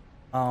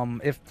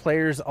 If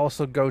players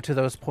also go to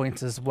those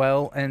points as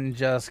well and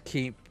just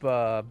keep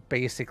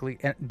basically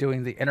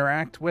doing the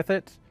interact with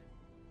it,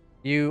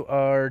 you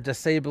are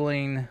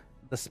disabling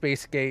the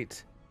space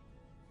gate.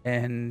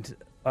 And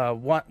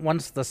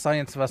once the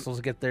science vessels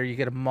get there, you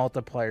get a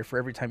multiplier for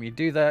every time you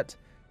do that.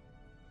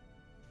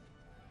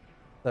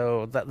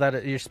 So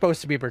that you're supposed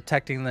to be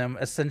protecting them.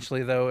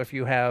 Essentially, though, if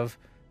you have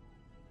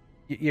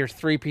your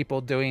 3 people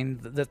doing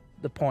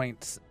the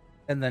points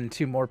and then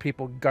 2 more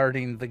people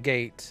guarding the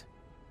gate,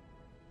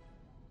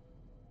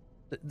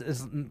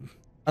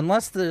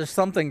 unless there's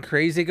something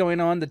crazy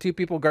going on, the 2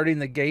 people guarding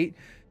the gate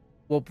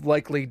will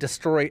likely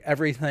destroy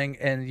everything,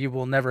 and you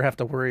will never have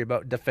to worry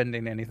about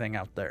defending anything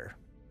out there.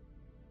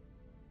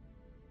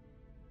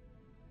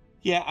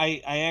 Yeah,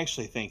 I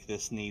actually think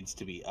this needs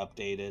to be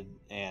updated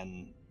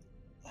and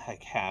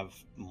have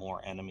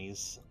more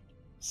enemies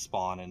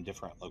spawn in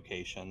different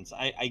locations.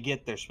 I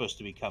get they're supposed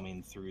to be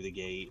coming through the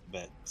gate,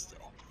 but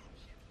still.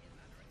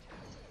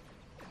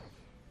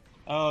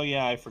 Oh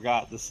yeah, I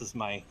forgot. This is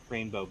my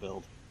rainbow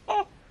build.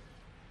 Ah.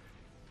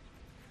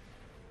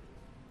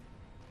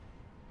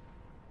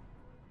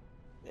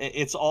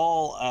 It's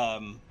all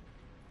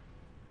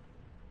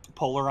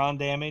Polaron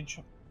damage,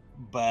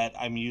 but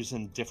I'm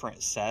using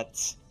different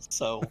sets,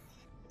 so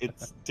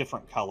it's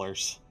different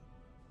colors.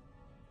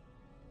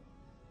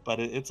 But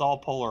it's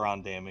all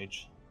Polaron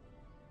damage.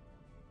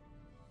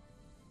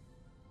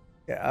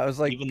 Yeah, I was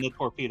like, even the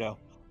torpedo.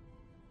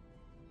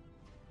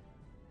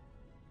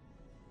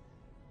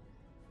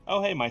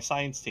 Oh, hey, my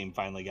science team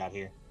finally got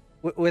here.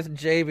 With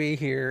JB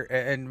here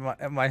and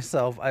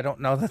myself, I don't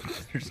know that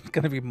there's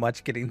going to be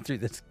much getting through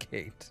this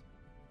gate.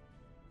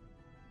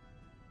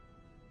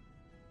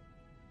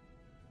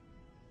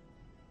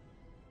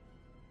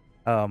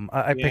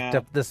 I picked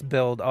up this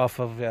build off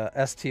of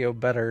STO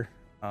Better,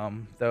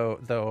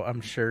 though I'm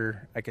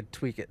sure I could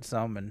tweak it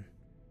some, and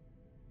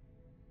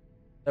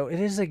so it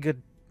is a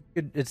good.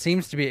 It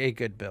seems to be a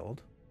good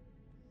build.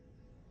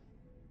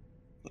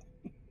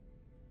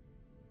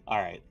 All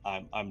right,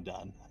 I'm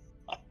done.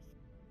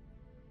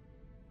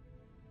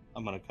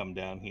 I'm gonna come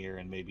down here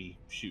and maybe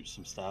shoot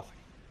some stuff.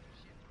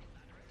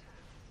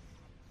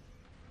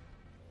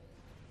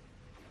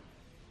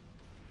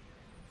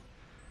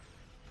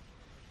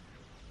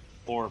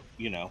 or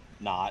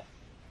not.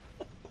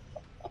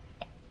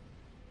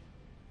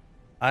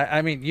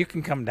 I mean, you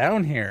can come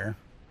down here.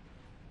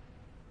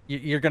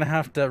 You're gonna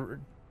have to,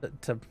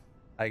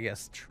 I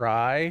guess,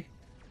 try.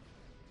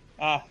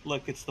 Ah,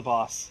 look, it's the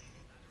boss.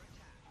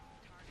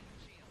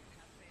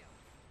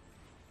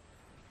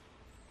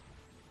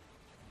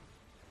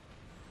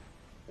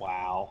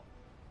 Wow.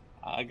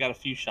 I got a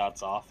few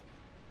shots off.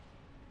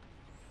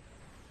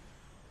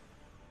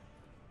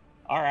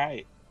 All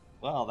right.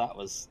 Well, that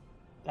was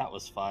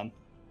fun.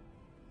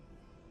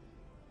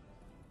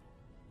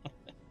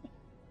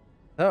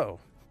 So,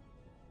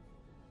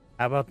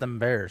 how about them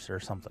bears or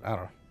something? I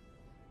don't know.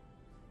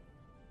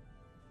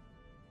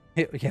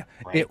 Yeah,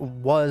 Right. it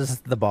was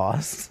the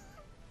boss.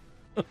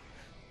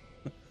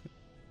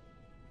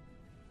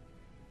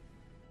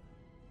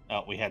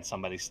 Oh, we had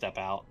somebody step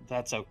out.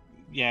 That's okay.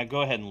 Yeah,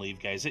 go ahead and leave,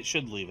 guys. It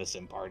should leave us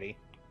in party.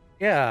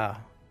 Yeah.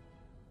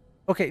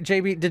 Okay,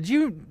 JB,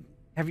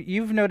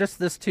 you've noticed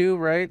this too,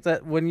 right?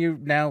 That when you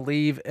now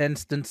leave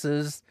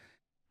instances,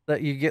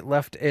 that you get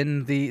left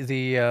in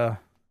the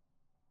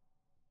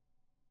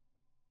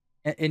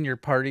in your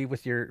party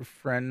with your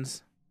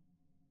friends,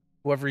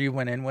 whoever you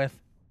went in with.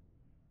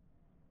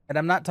 And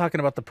I'm not talking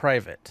about the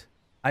private.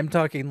 I'm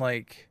talking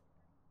like,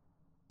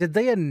 did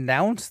they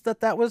announce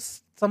that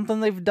was something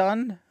they've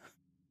done?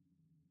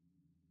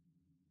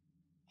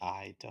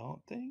 I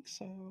don't think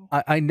so.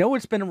 I know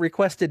it's been a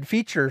requested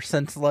feature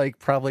since like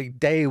probably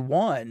day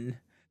one,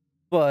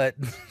 but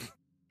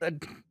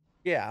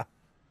yeah.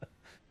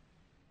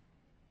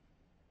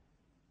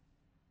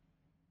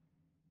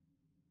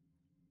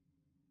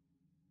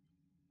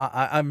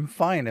 I'm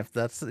fine if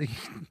that's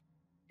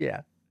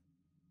yeah.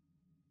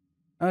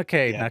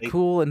 Okay, Yeah,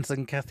 Nakul and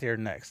Tzenkethi are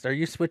next. Are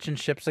you switching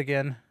ships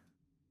again?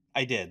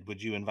 I did.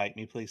 Would you invite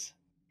me, please?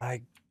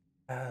 I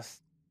guess.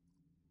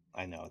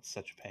 I know, it's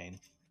such a pain.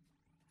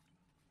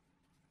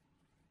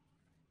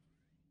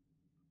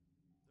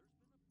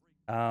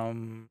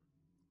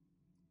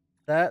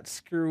 That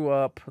screw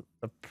up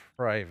the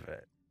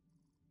private.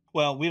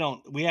 Well,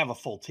 we have a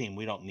full team.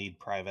 We don't need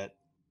private.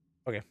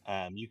 Okay.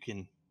 You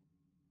can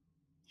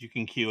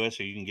queue us,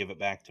 or you can give it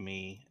back to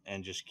me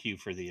and just queue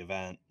for the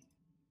event.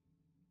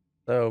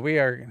 So we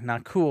are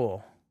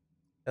Nakul.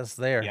 That's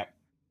there. Yep.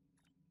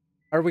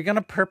 Are we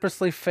gonna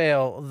purposely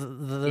fail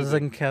the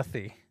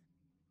Tzenkethi?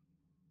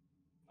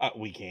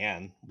 We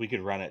can. We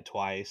could run it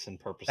twice and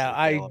purposely Now,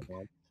 fail it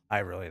once. I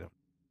really don't.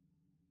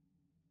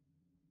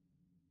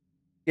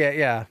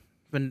 Yeah.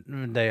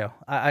 Vendeo.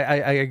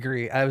 I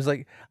agree.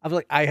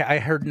 I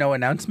heard no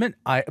announcement.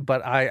 I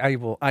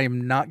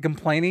am not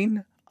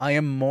complaining. I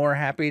am more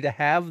happy to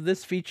have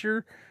this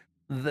feature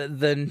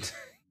than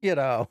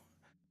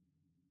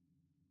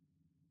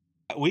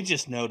We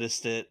just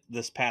noticed it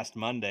this past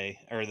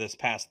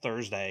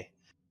Thursday.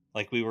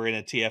 Like, we were in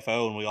a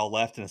TFO and we all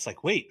left, and it's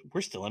like, wait, we're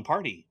still in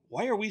party.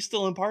 Why are we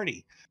still in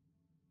party?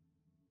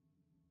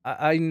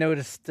 I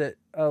noticed it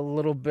a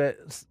little bit.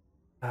 It's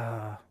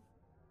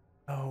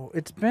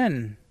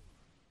been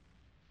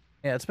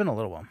a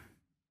little while.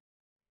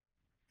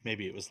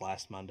 Maybe it was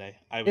last Monday.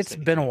 It's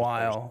been a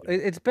while.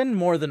 It's been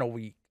more than a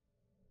week.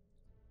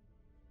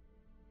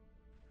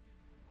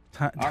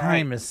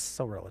 Time is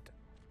so relative.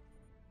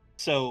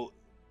 So,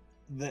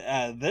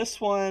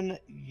 this one,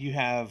 you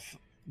have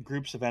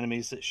groups of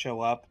enemies that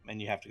show up,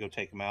 and you have to go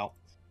take them out.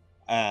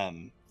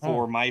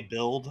 For my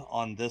build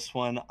on this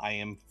one, I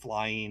am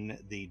flying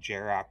the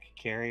Jarok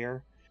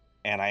carrier,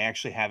 and I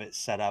actually have it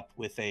set up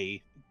with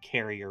a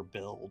carrier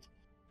build.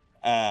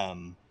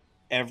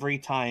 Every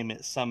time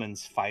it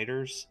summons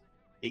fighters,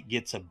 it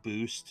gets a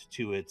boost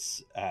to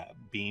its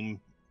beam,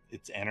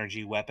 its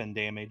energy weapon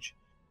damage.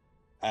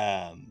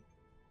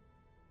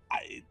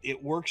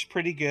 It works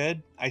pretty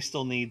good. I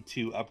still need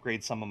to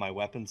upgrade some of my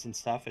weapons and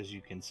stuff, as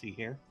you can see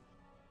here.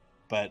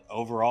 But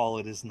overall,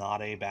 it is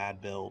not a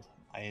bad build.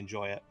 I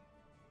enjoy it.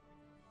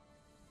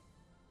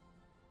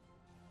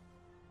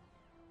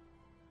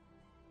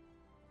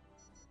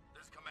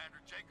 This is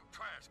Commander Jacob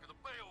Trask of the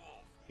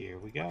Beowulf. Here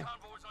we go. The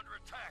convoy's under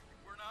attack.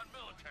 We're not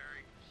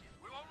military.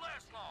 We won't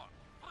last long.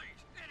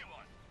 Please,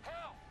 anyone,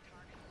 help!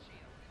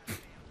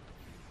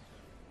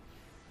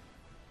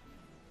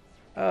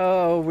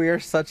 Oh, we are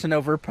such an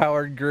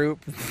overpowered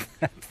group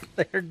that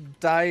they're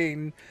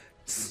dying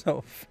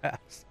so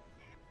fast.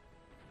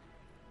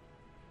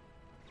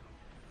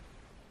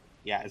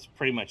 Yeah, it's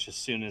pretty much as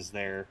soon as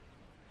their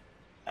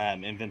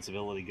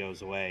invincibility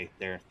goes away,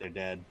 they're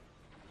dead.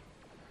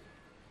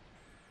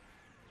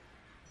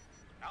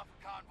 Alpha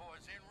convoy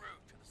is en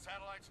route to the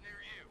satellites near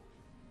you.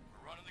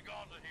 We're running the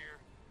gauntlet here.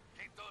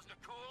 Keep those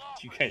Nakul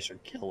off. You guys are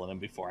killing them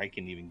before I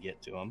can even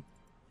get to them.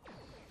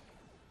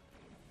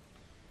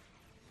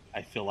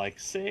 I feel like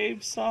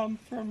save some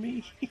for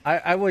me.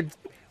 I was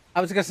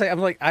gonna say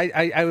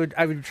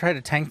I would try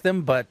to tank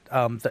them, but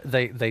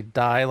they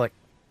die like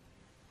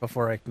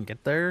before I can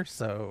get there,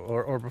 so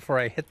or before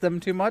I hit them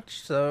too much,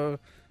 so.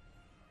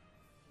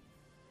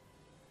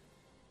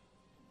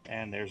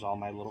 And there's all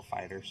my little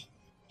fighters.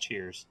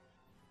 Cheers.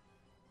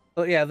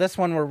 So yeah, this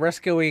one we're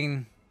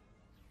rescuing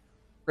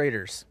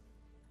raiders.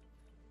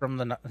 from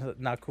the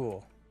not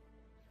cool.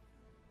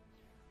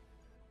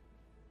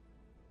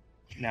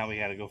 Now we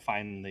got to go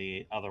find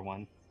the other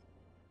one.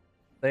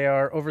 They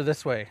are over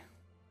this way.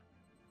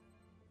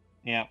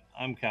 Yeah,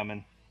 I'm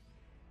coming.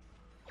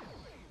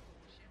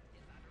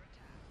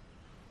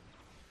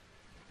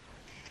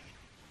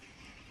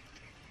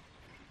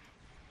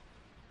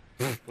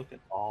 Look at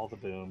all the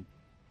boom.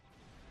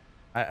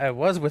 I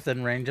was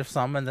within range of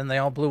some, and then they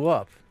all blew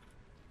up.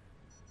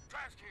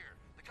 Trask here.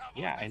 The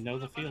convoy Yeah, I been know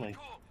the split up by feeling.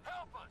 Cool.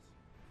 Help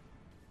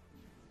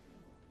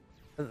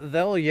us.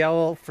 They'll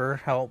yell for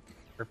help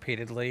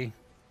repeatedly.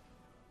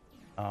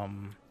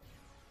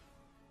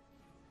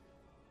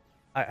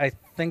 I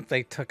think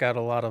they took out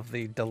a lot of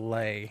the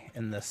delay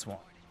in this one.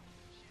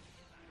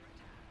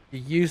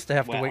 You used to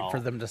have to wait for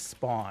Well- them to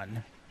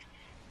spawn.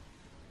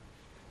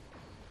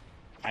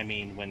 I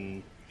mean,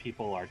 when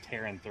people are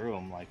tearing through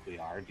them like we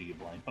are, do you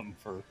blame them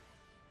for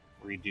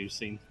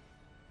reducing?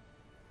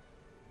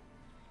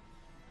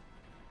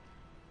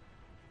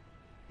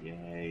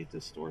 Yay,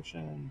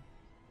 distortion.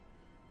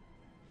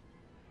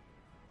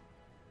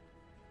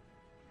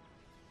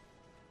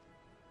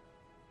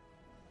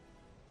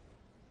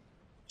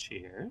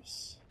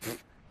 Cheers.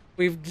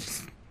 We've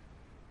just...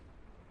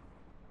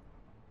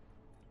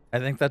 I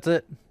think that's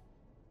it.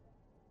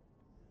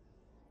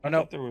 Oh I no,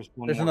 thought there was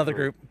one there's more another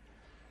group.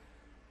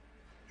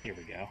 Here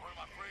we go. One of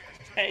my freighters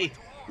just Hey, went to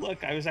war.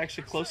 look, I was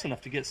actually close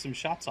enough to get some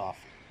shots off.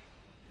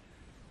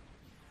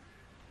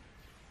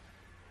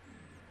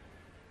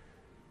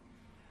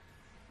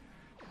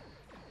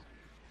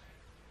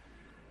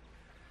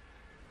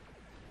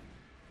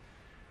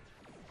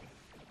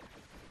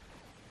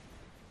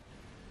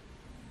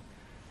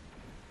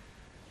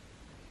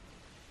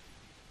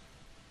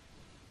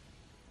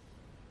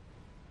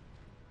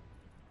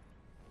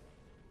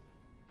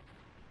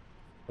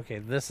 Okay,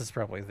 this is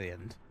probably the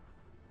end.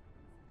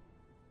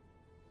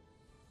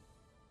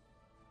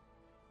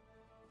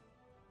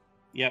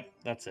 Yep,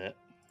 that's it.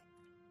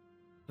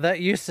 That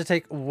used to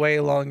take way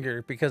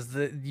longer because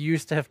you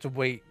used to have to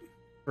wait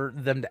for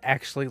them to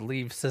actually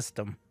leave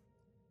system.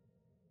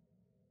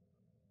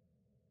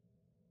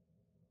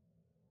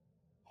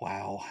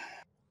 Wow.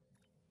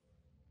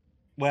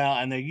 Well,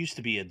 and there used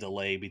to be a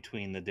delay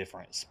between the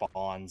different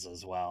spawns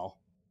as well.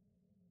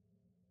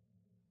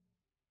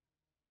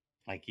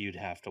 Like you'd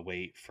have to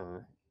wait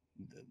for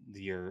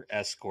your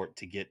escort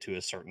to get to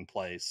a certain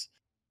place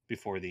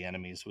before the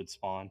enemies would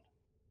spawn.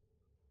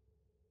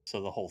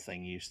 So the whole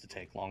thing used to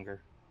take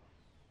longer.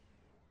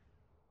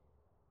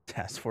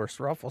 Task Force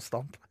Ruffle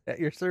Stomp at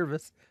your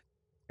service.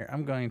 Here,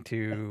 I'm going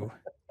to...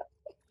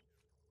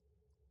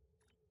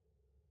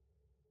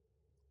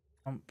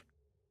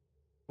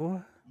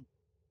 What?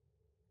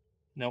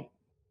 Nope.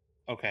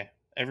 Okay.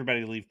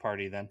 Everybody leave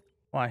party then.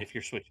 Why? If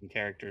you're switching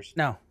characters.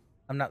 No,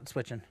 I'm not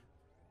switching.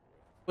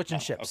 Switching Oh,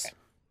 ships.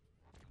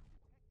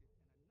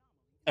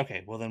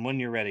 Okay, well then when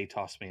you're ready,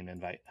 toss me an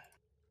invite.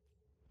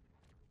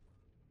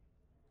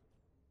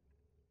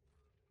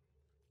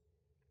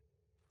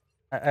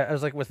 I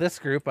was like, with this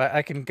group,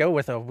 I can go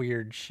with a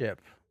weird ship.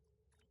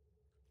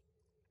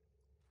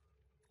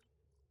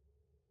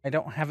 I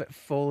don't have it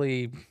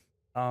fully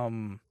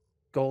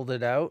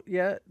golded out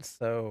yet,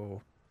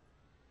 so...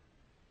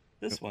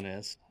 This one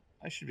is.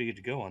 I should be good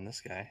to go on this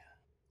guy.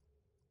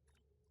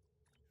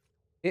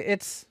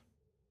 It's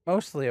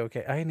mostly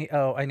okay. I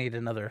need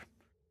another.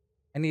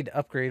 I need to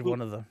upgrade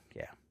one of them.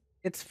 Yeah.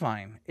 It's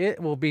fine. It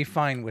will be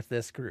fine with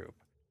this group.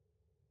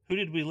 Who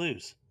did we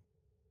lose?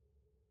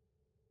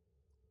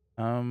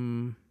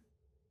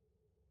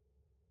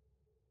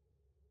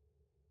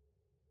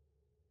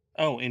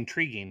 Oh,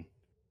 intriguing.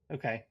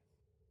 Okay.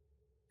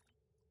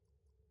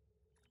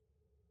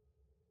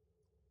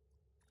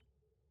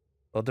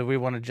 Well, do we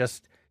want to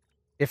just...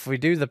 If we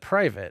do the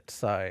private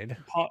side...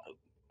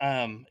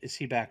 Is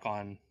he back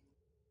on?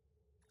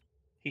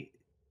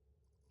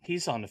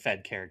 He's on the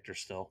Fed character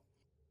still.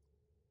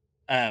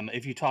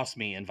 If you toss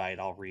me invite,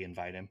 I'll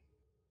re-invite him.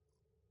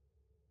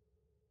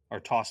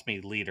 Or toss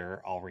me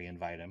leader, I'll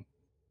re-invite him.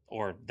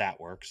 Or that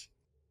works.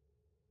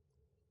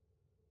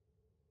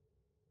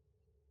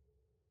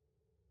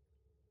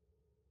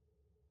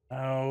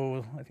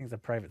 Oh, I think the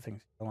private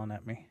thing's yelling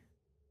at me.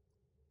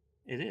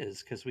 It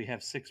is, because we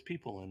have 6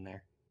 people in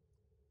there.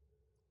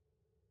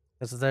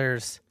 Because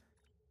there's...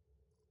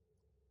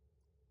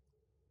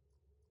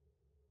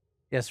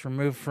 Yes,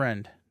 remove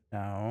friend.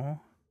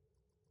 No.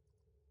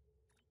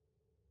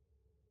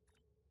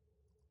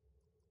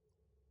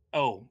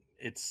 Oh,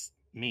 it's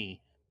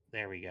me.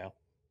 There we go.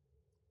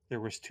 There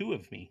was 2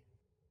 of me.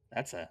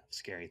 That's a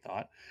scary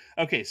thought.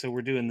 Okay, so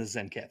we're doing the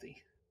Tzenkethi.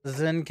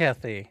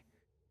 Tzenkethi.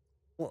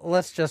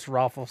 Let's just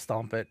raffle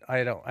stomp it.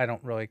 I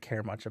don't really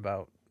care much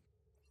about...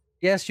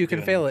 Yes, you can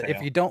Doing fail the it if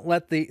fail. you don't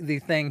let the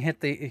thing hit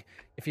the...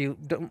 If you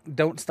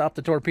don't stop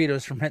the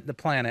torpedoes from hitting the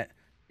planet,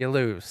 you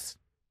lose.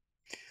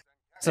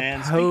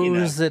 And speaking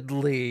of-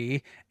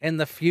 Supposedly, in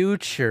the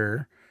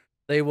future,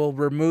 they will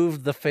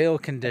remove the fail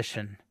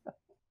condition,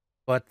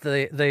 but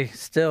they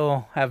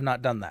still have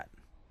not done that.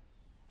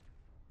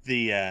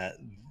 The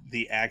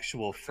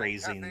actual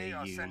phrasing they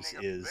use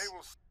is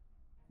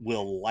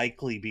will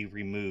likely be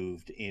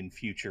removed in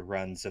future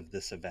runs of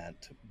this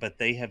event, but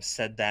they have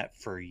said that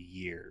for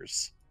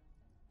years.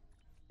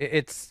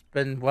 It's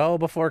been well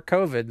before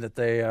COVID that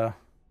they.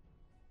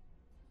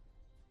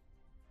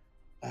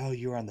 Oh,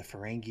 you're on the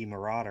Ferengi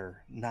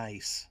Marauder.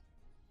 Nice.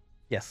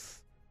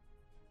 Yes.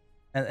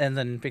 And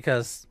then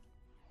because.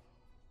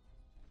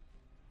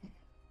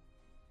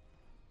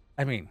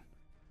 I mean.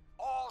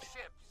 All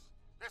ships.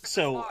 This is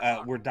So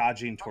Sparta. we're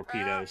dodging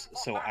torpedoes,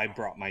 so I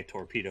brought my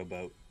torpedo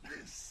boat.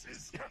 This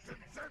is Captain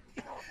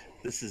Tzenkethi.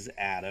 This is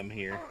Adam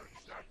here.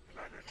 Purge that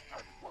planet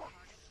at once.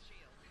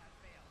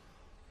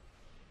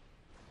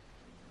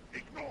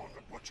 Ignore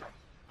the butcher.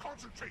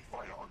 Concentrate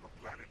fire on the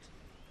planet.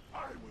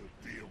 I will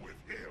deal with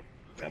him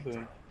later.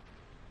 Kaboom.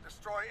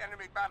 Destroy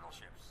enemy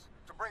battleships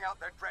to bring out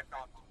their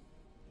dreadnought.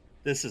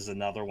 This is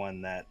another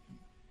one that,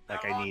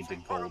 like, I need to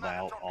gold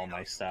out all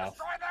my stuff,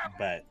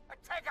 but And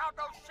take out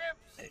those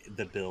ships.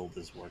 the build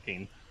is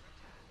working.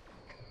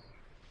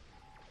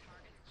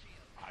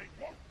 I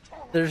won't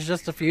tolerate There's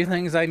just a few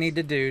things I need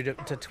to do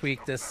to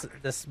tweak this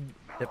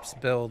ship's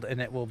build,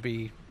 and it will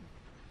be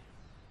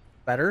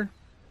better.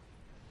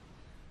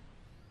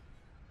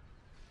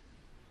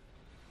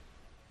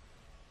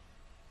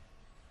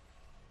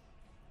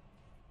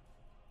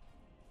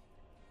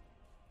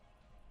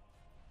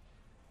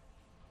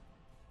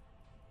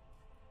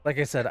 Like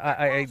I said,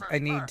 I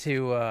need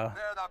to They're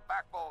the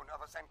backbone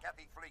of a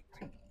Tzenkethi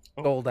fleet.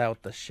 gold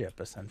out the ship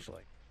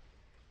essentially.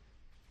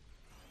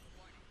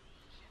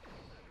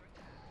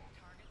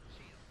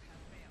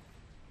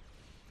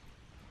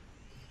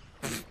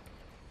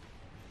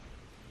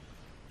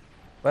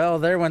 Well,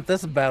 there went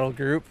this battle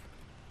group.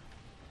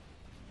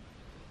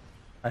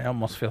 I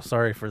almost feel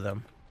sorry for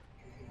them.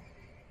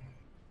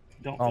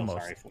 Don't feel Almost.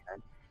 sorry for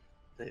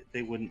them.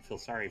 They wouldn't feel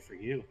sorry for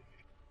you.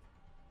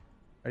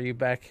 Are you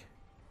back?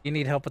 You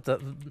need help with the...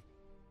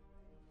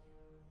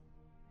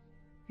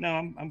 No,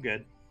 I'm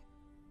good.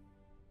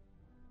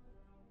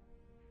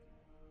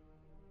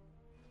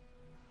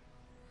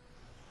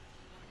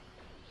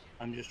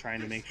 I'm just trying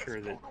to make sure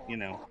that, you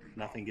know,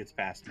 nothing gets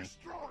past me.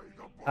 destroy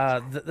the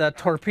butcher. The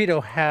torpedo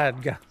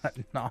had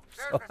gotten off,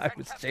 so I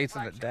was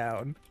chasing it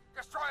down.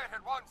 Destroy it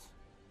at once.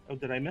 Oh,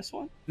 did I miss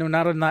one? No,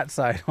 not on that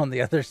side, on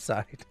the other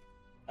side.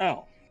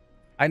 Oh,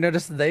 I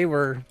noticed they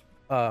were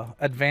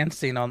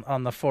advancing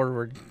on the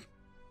forward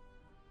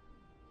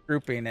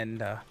grouping,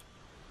 and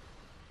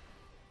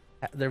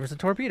there was a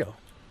torpedo.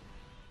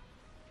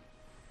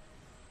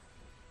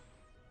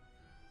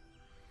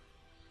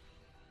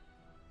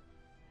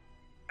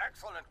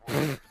 Excellent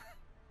work.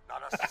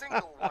 Not a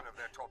single one of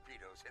their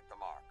torpedoes hit the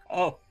mark.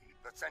 oh,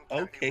 The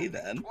Tzenkethi Okay, will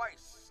think then.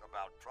 Twice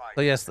about trying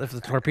So yes, to if the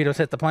attack. torpedoes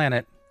hit the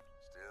planet,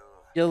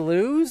 Still, you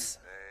lose.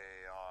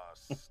 they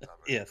are stubborn.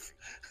 if.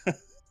 And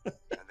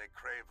they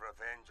crave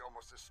revenge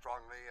almost as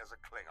strongly as a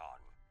Klingon.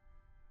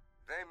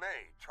 They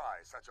may try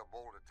such a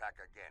bold attack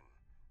again.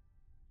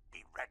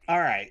 Be ready. All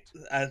for right.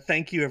 it.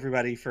 Thank you,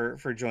 everybody,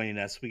 for joining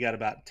us. We got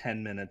about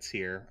 10 minutes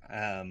here.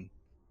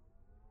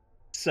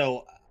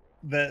 So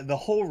the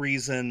whole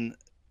reason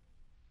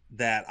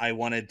that I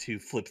wanted to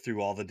flip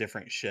through all the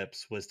different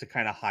ships was to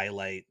kind of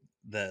highlight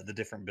the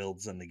different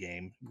builds in the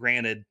game.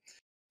 Granted,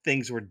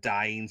 things were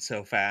dying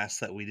so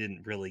fast that we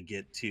didn't really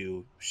get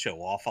to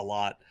show off a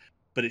lot,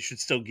 but it should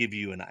still give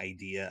you an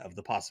idea of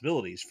the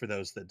possibilities for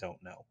those that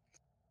don't know.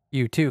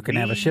 You too can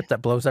have a We- ship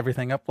that blows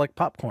everything up like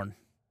popcorn.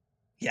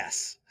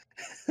 Yes.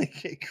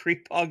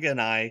 Creephog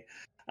and I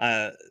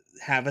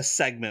have a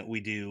segment we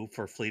do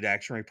for Fleet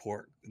Action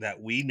Report that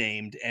we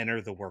named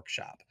Enter the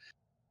Workshop.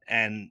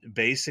 And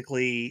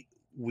basically,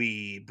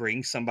 we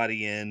bring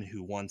somebody in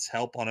who wants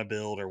help on a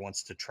build or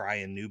wants to try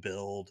a new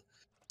build,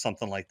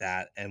 something like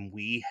that. And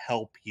we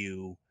help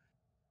you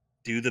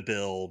do the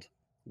build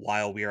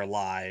while we are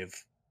live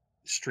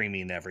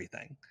streaming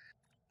everything.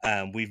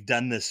 We've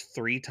done this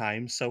 3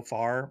 times so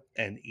far,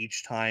 and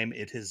each time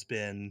it has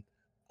been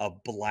a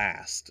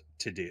blast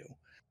to do.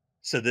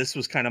 So this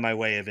was kind of my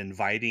way of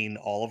inviting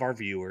all of our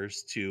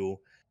viewers to,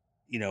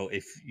 you know,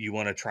 if you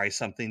want to try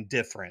something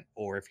different,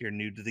 or if you're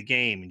new to the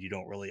game and you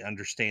don't really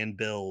understand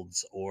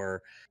builds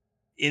or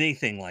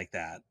anything like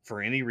that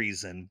for any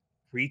reason,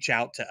 reach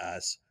out to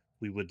us.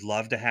 We would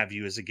love to have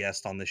you as a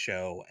guest on the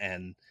show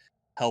and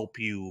help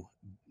you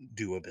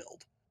do a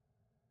build.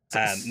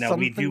 Now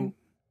we do.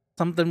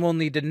 Something we'll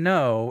need to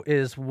know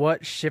is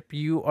what ship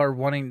you are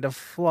wanting to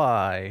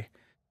fly,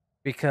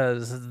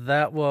 because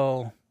that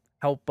will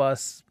help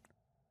us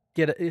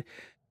get it.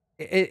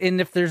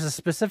 And if there's a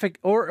specific,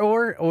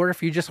 or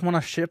if you just want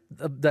a ship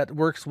that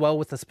works well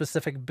with a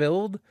specific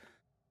build,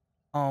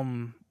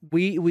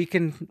 we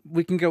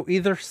can go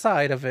either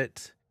side of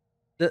it.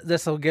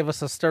 This will give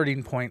us a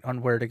starting point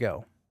on where to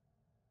go.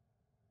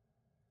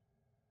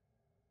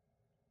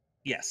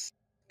 Yes,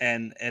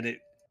 and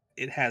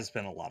it has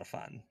been a lot of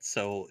fun.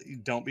 So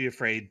don't be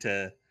afraid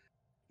to,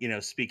 you know,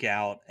 speak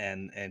out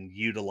and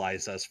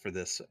utilize us for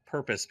this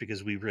purpose,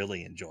 because we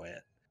really enjoy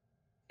it.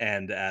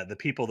 And the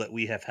people that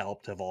we have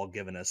helped have all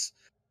given us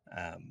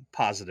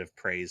positive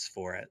praise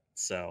for it.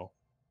 So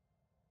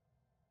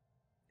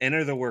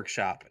Enter the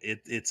workshop.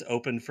 It's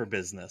open for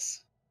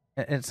business.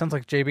 It sounds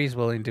like JB's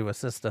willing to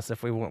assist us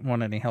if we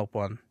want any help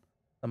on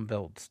some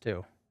builds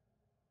too.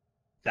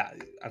 That,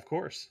 of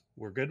course,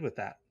 we're good with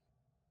that.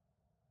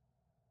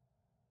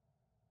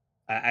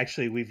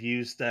 Actually, we've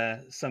used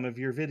some of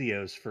your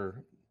videos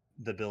for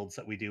the builds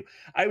that we do.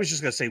 I was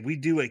just going to say, we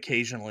do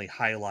occasionally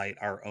highlight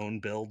our own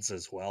builds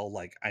as well.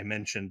 Like I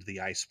mentioned the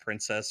Ice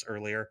Princess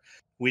earlier.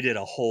 We did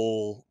a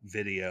whole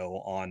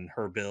video on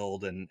her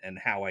build and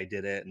how I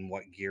did it and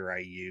what gear I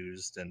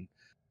used and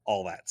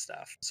all that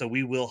stuff. So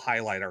we will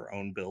highlight our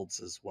own builds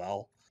as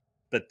well.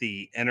 But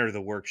the Enter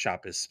the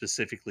Workshop is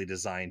specifically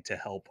designed to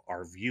help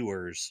our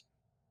viewers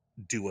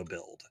do a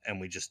build,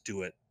 and we just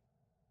do it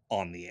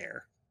on the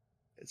air.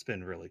 It's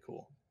been really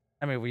cool.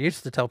 I mean, we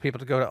used to tell people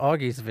to go to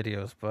Augie's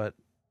videos, but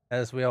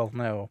as we all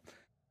know,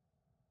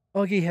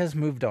 Augie has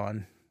moved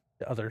on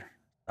to other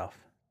stuff.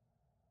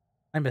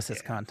 I miss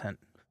his content.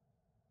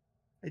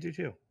 I do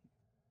too.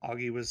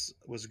 Augie was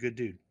a good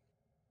dude.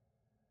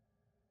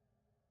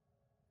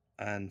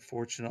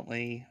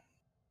 Unfortunately,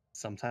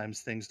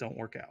 sometimes things don't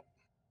work out.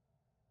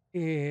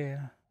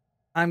 Yeah.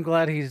 I'm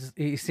glad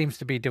he seems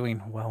to be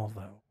doing well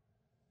though.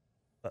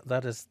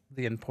 That is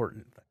the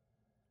important thing.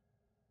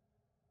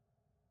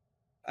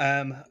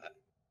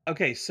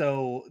 Okay,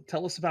 so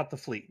tell us about the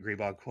fleet,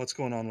 Greebog. What's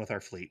going on with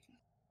our fleet?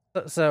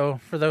 So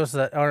for those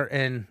that aren't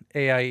in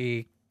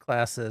AIE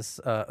classes,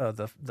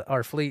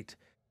 our fleet,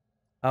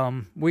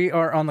 we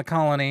are on the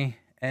colony,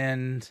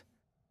 and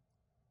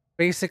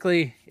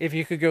basically, if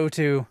you could go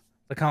to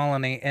the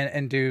colony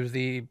and do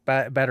the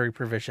battery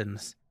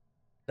provisions,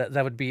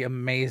 that would be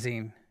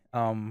amazing.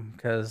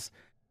 Because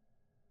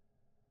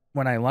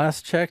when I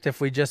last checked,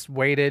 if we just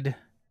waited,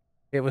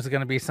 it was going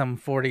to be some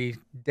 40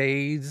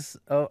 days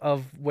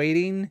of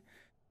waiting,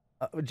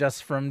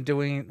 just from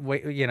doing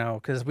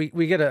because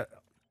we get a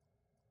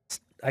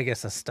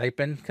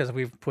stipend because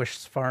we've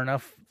pushed far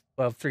enough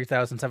of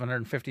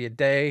 3,750 a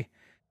day.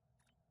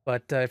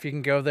 But if you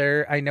can go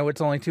there, I know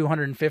it's only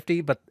 250,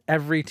 but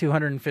every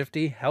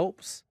 250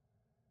 helps.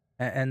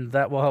 And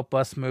that will help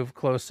us move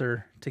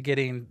closer to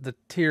getting the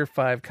tier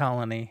 5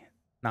 colony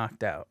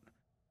knocked out.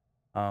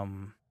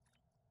 And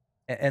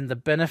the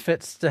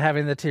benefits to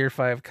having the tier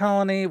 5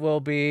 colony will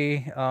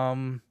be,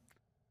 I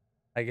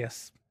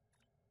guess,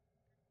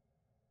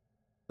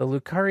 the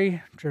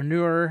Lucari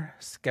Drenur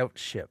scout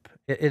ship.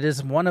 It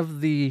is one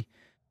of the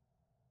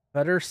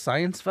better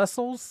science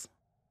vessels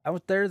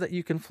out there that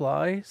you can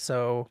fly.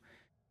 So,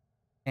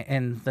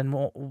 and then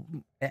we'll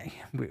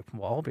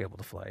all be able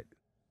to fly it.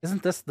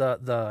 Isn't this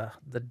the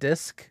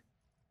disc,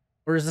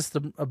 or is this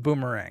a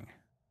boomerang?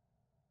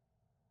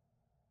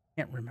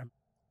 Can't remember.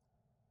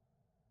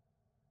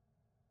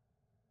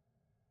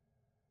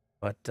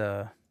 But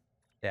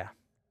yeah.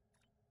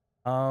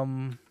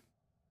 The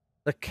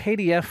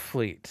KDF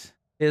fleet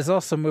is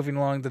also moving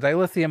along. The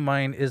dilithium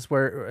mine is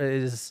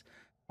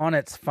on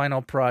its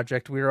final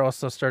project. We are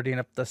also starting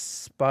up the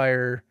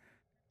Spire,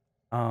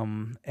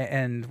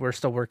 and we're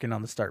still working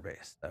on the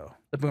starbase. So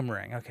the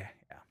boomerang, okay,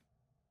 yeah.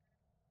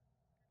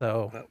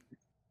 So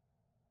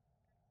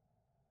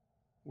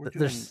we're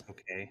doing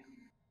okay.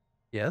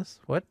 Yes.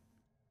 What?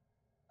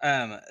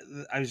 I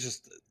was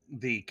just,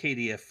 the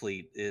KDF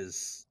fleet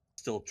is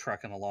still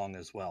trucking along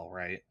as well,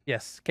 right?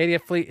 Yes,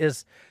 KDF fleet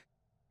is.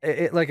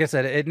 Like I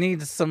said, it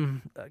needs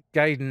some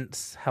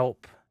guidance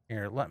help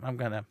here.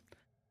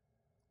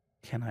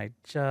 Can I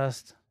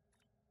just?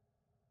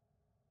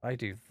 If I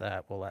do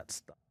that, will that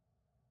stop?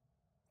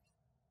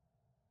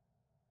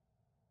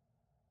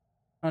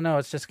 Oh no,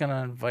 it's just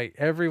gonna invite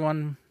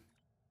everyone.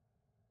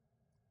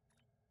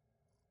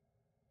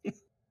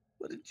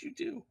 What did you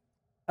do?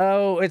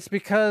 Oh, it's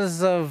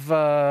because of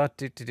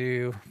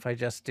if I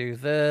just do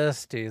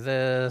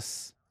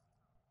this.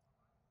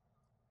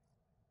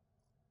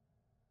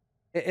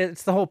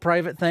 It's the whole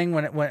private thing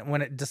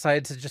when it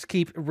decides to just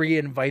keep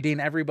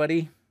re-inviting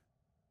everybody.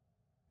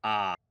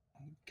 Ah,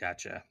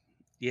 gotcha.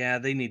 Yeah,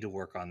 they need to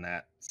work on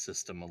that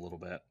system a little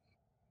bit.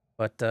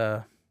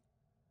 But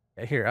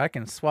here, I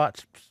can swap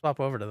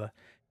over to the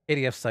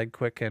KDF side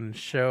quick and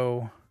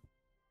show.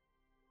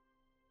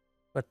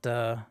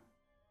 But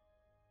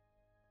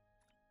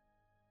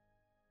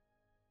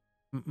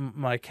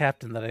my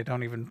captain that I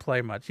don't even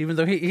play much, even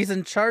though he's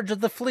in charge of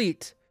the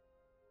fleet,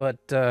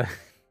 but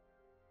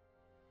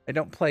I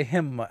don't play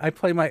him. I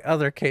play my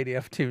other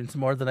KDF tunes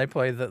more than I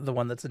play the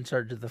one that's in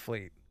charge of the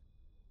fleet.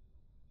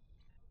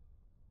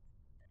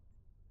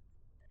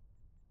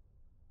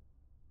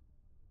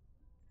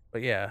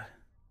 But yeah,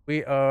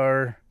 we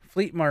are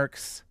fleet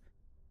marks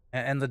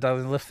and the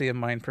dilithium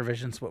mine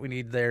provisions, what we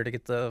need there to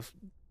get the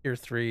tier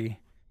 3.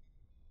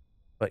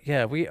 But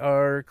yeah, we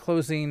are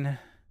closing.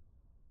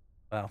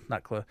 Well,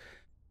 not close.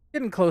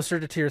 Getting closer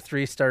to tier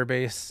 3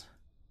 starbase.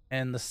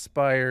 And the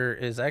Spire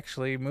is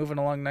actually moving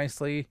along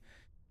nicely.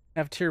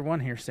 Have tier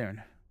 1 here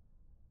soon.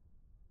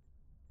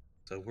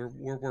 So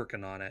we're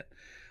working on it.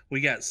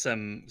 We got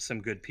some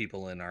good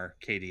people in our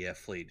KDF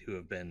fleet who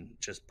have been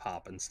just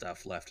popping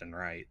stuff left and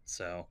right.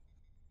 So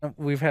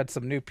we've had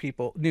some new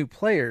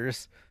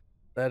players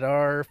that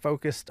are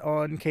focused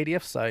on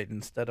KDF side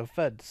instead of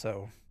Fed,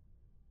 so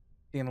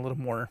seeing a little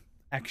more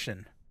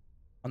action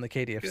on the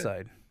KDF Good.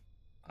 side.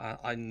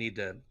 I need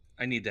to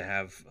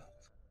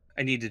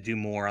do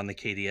more on the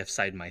KDF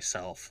side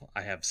myself.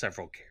 I have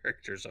several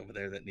characters over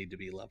there that need to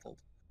be leveled.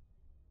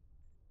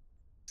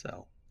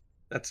 So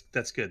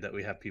that's good that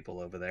we have people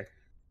over there.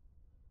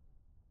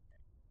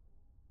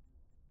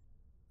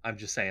 I'm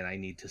just saying I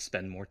need to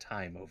spend more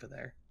time over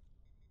there.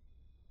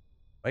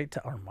 Wait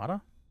to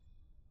Armada?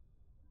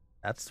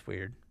 That's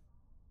weird.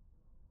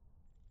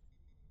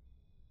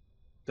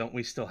 Don't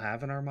we still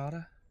have an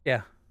Armada?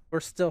 Yeah, we're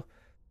still.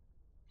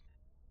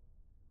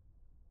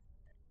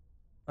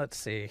 Let's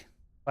see.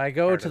 If I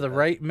go Part to of the the-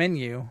 right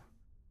menu,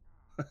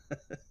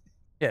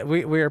 yeah,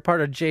 we are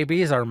part of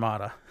JB's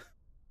Armada.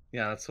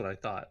 Yeah, that's what I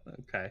thought.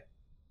 Okay.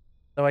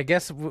 So I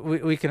guess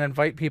we can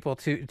invite people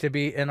to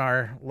be in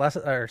our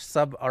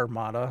sub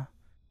Armada.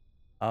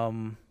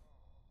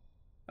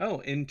 Oh,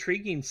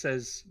 intriguing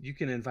says you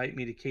can invite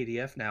me to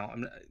KDF now.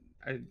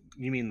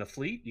 You mean the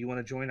fleet? You want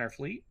to join our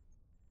fleet?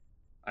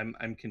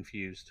 I'm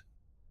confused.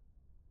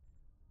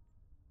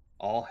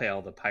 All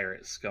hail the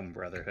pirate scum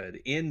brotherhood.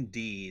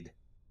 Indeed.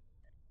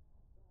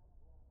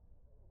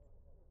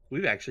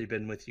 We've actually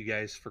been with you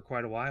guys for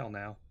quite a while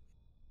now.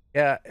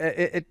 Yeah,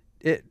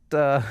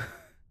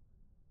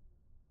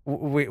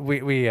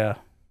 we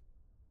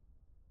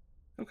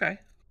Okay.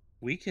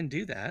 We can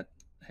do that.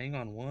 Hang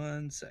on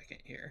 1 second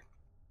here.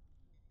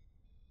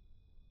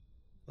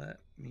 Let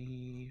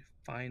me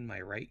find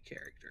my right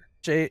character.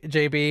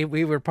 JB,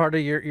 we were part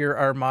of your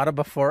Armada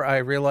before I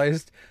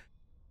realized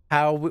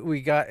how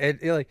we got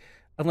it. Like,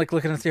 I'm like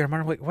looking at the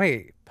Armada, I'm like,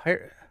 wait,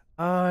 pirate.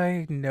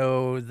 I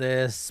know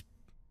this.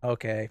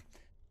 Okay,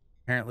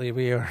 apparently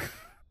we are.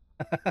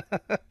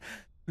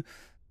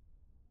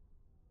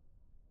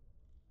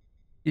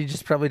 You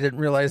just probably didn't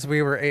realize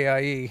we were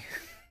AIE.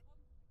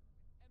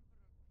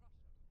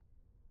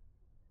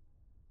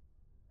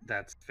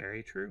 That's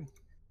very true.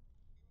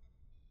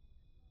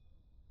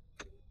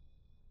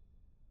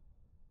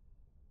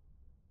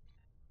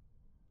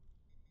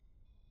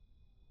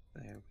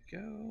 There we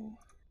go.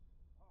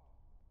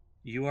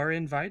 You are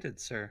invited,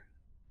 sir.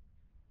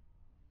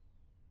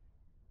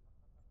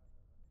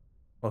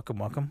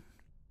 Welcome.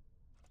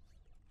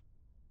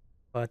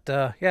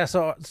 But yeah,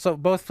 so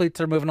both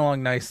fleets are moving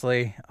along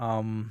nicely.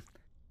 I'm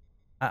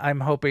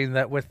hoping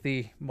that with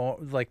the more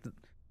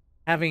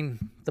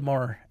having the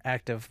more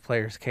active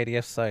players,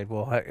 KDF side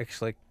will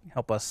actually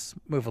help us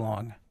move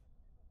along.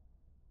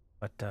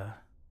 But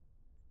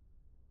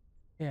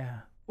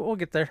yeah, we'll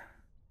get there.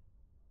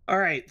 All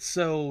right,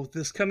 so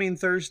this coming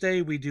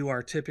Thursday, we do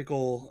our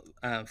typical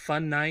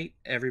fun night.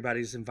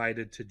 Everybody's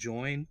invited to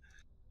join.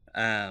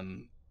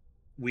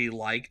 We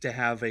like to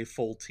have a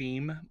full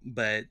team,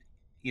 but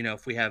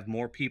if we have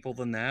more people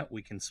than that,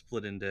 we can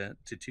split into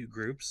two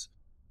groups.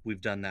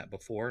 We've done that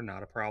before,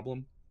 not a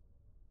problem.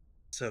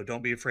 So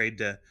don't be afraid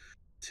to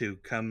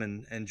come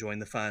and join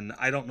the fun.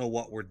 I don't know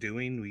what we're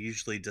doing. We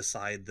usually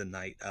decide the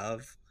night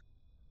of.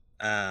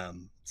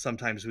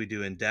 Sometimes we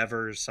do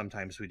endeavors,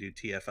 sometimes we do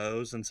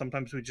TFOs, and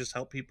sometimes we just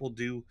help people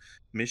do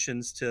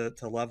missions to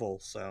level.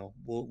 So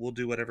we'll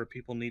do whatever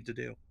people need to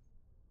do.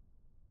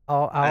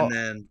 I'll And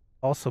then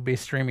also be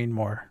streaming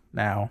more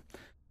now.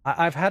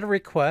 I've had a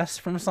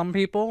request from some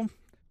people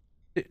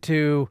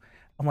to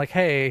I'm like,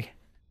 hey,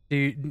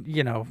 do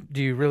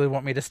you really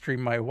want me to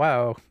stream my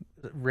WoW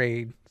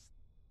raid?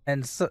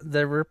 And so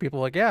there were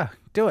people like, yeah,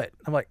 do it.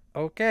 I'm like,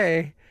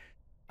 okay.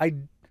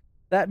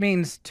 That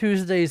means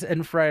Tuesdays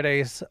and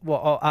Fridays.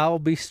 Well, I'll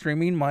be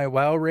streaming my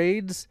WoW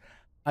raids.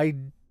 I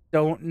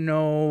don't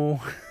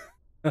know.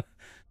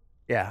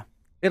 Yeah,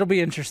 it'll be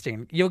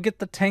interesting. You'll get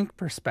the tank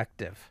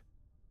perspective.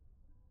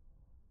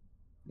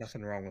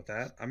 nothing wrong with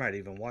that. I might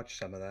even watch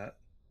some of that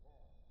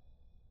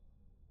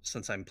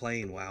since I'm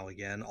playing WoW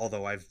again,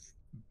 although I've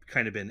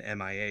kind of been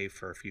MIA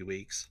for a few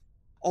weeks.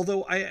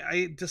 Although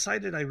I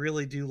decided I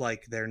really do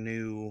like their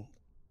new,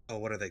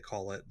 what do they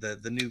call it?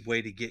 The new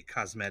way to get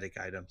cosmetic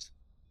items.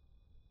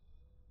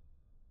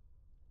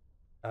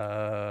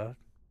 The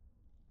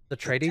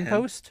trading 10?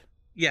 post?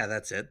 Yeah,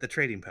 that's it. The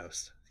trading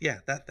post. Yeah,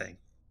 that thing.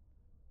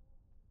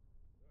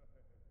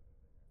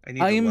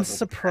 I'm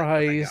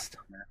surprised.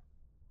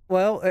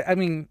 Well, I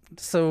mean,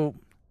 so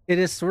it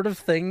is sort of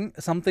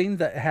something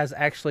that has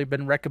actually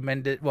been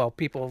recommended. Well,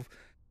 people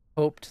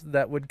hoped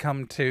that would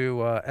come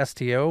to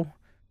STO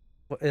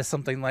is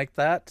something like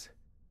that.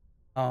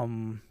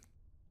 Some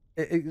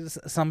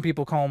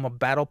people call them a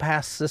battle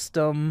pass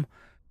system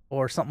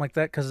or something like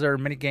that because there are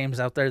many games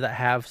out there that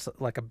have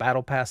like a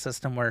battle pass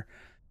system where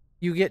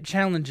you get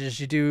challenges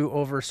you do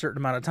over a certain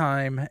amount of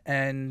time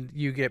and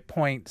you get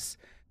points.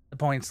 The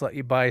points let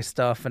you buy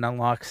stuff and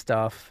unlock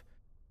stuff,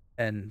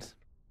 and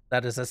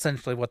that is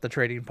essentially what the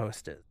trading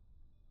post is.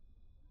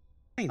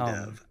 Kind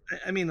of.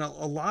 I mean, a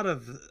lot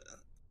of,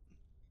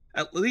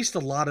 at least a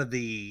lot of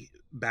the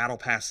battle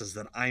passes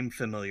that I'm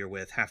familiar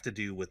with have to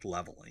do with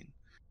leveling.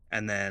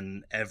 And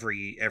then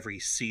every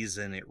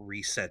season it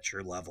resets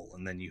your level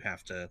and then you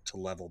have to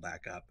level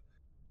back up.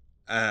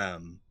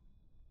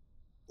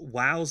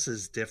 WoW's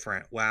is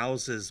different.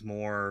 WoW's is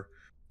more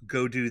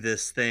go do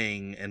this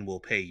thing and we'll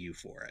pay you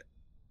for it.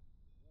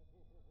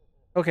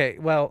 Okay,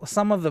 well,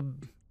 some of the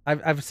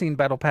I've seen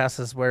battle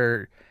passes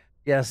where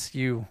yes,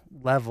 you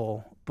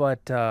level,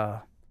 but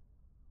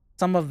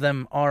some of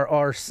them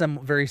are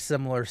very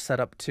similar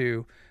setup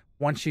to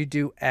once you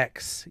do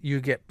X,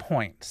 you get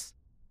points.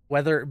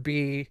 Whether it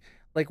be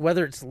like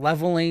whether it's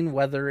leveling,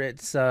 whether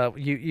it's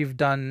you've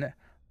done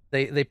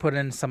they put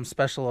in some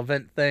special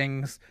event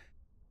things.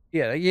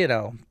 Yeah,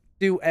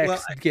 do Well,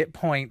 X, get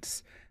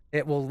points.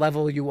 It will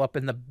level you up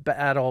in the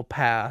battle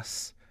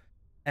pass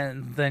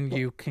and then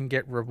you can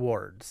get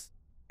rewards.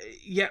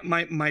 yeah,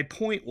 my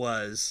point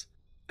was,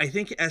 I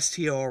think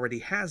STO already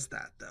has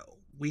that though.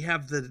 We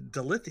have the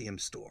dilithium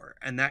store,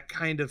 and that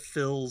kind of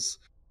fills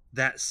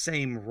that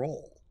same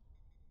role.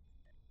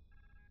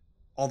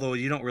 Although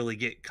you don't really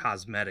get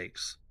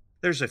cosmetics.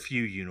 There's a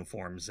few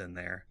uniforms in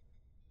there.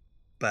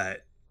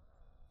 But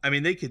I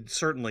mean, they could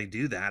certainly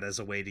do that as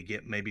a way to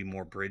get maybe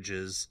more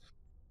bridges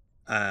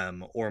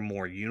or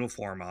more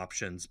uniform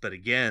options. But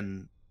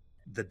again,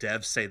 the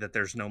devs say that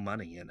there's no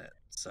money in it.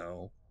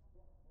 So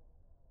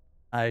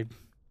I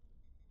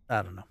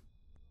don't know.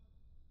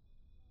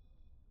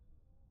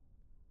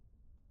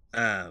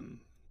 I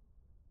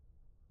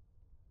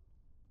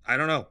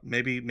don't know.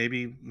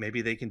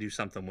 Maybe they can do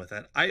something with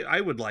it.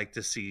 I would like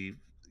to see,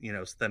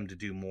 them to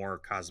do more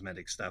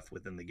cosmetic stuff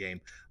within the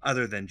game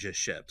other than just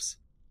ships,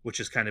 which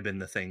has kind of been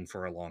the thing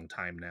for a long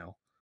time now.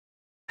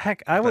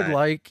 Heck, I would But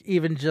like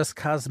even just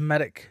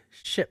cosmetic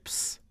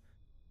ships.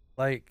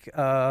 Like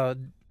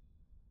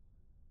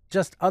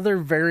just other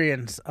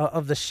variants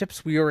of the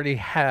ships we already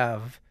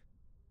have.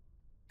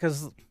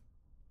 Cuz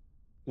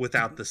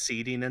without the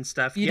seating and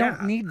stuff, you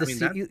don't need the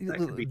that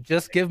could be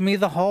just give me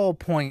the hull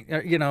point,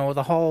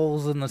 the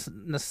hulls and the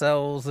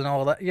nacelles and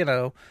all that,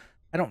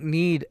 I don't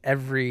need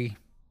every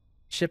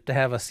ship to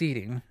have a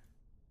seating.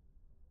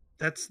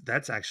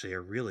 that's actually a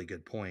really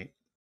good point.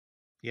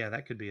 Yeah,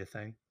 that could be a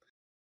thing.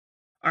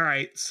 All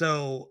right,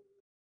 so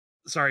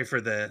sorry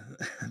for the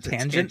the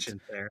Tangent.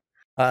 tangent there.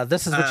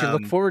 This is what you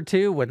look forward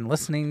to when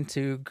listening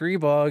to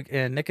Greebog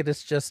and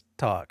Nicodemus just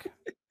talk.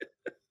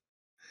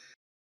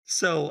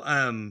 So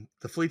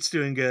the fleet's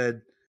doing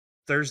good.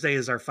 Thursday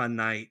is our fun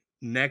night.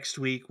 Next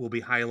week we'll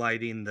be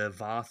highlighting the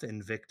Voth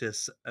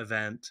Invictus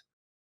event.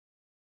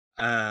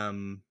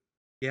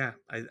 Yeah,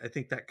 I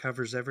think that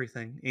covers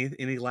everything.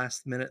 Any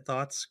last minute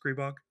thoughts,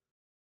 Greebog?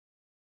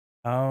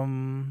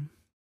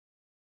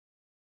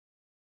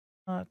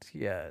 Not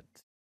yet.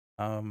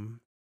 I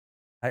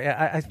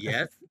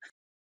Yet?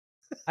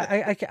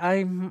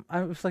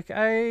 I was like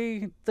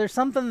there's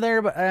something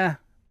there, but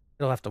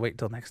it'll have to wait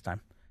till next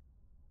time.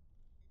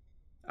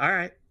 All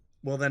right.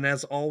 Well, then,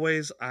 as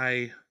always,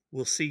 I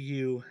will see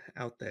you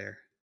out there.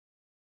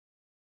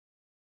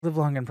 Live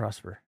long and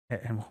prosper,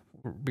 and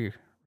we'll be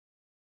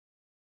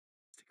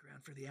Stick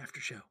around for the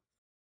after show.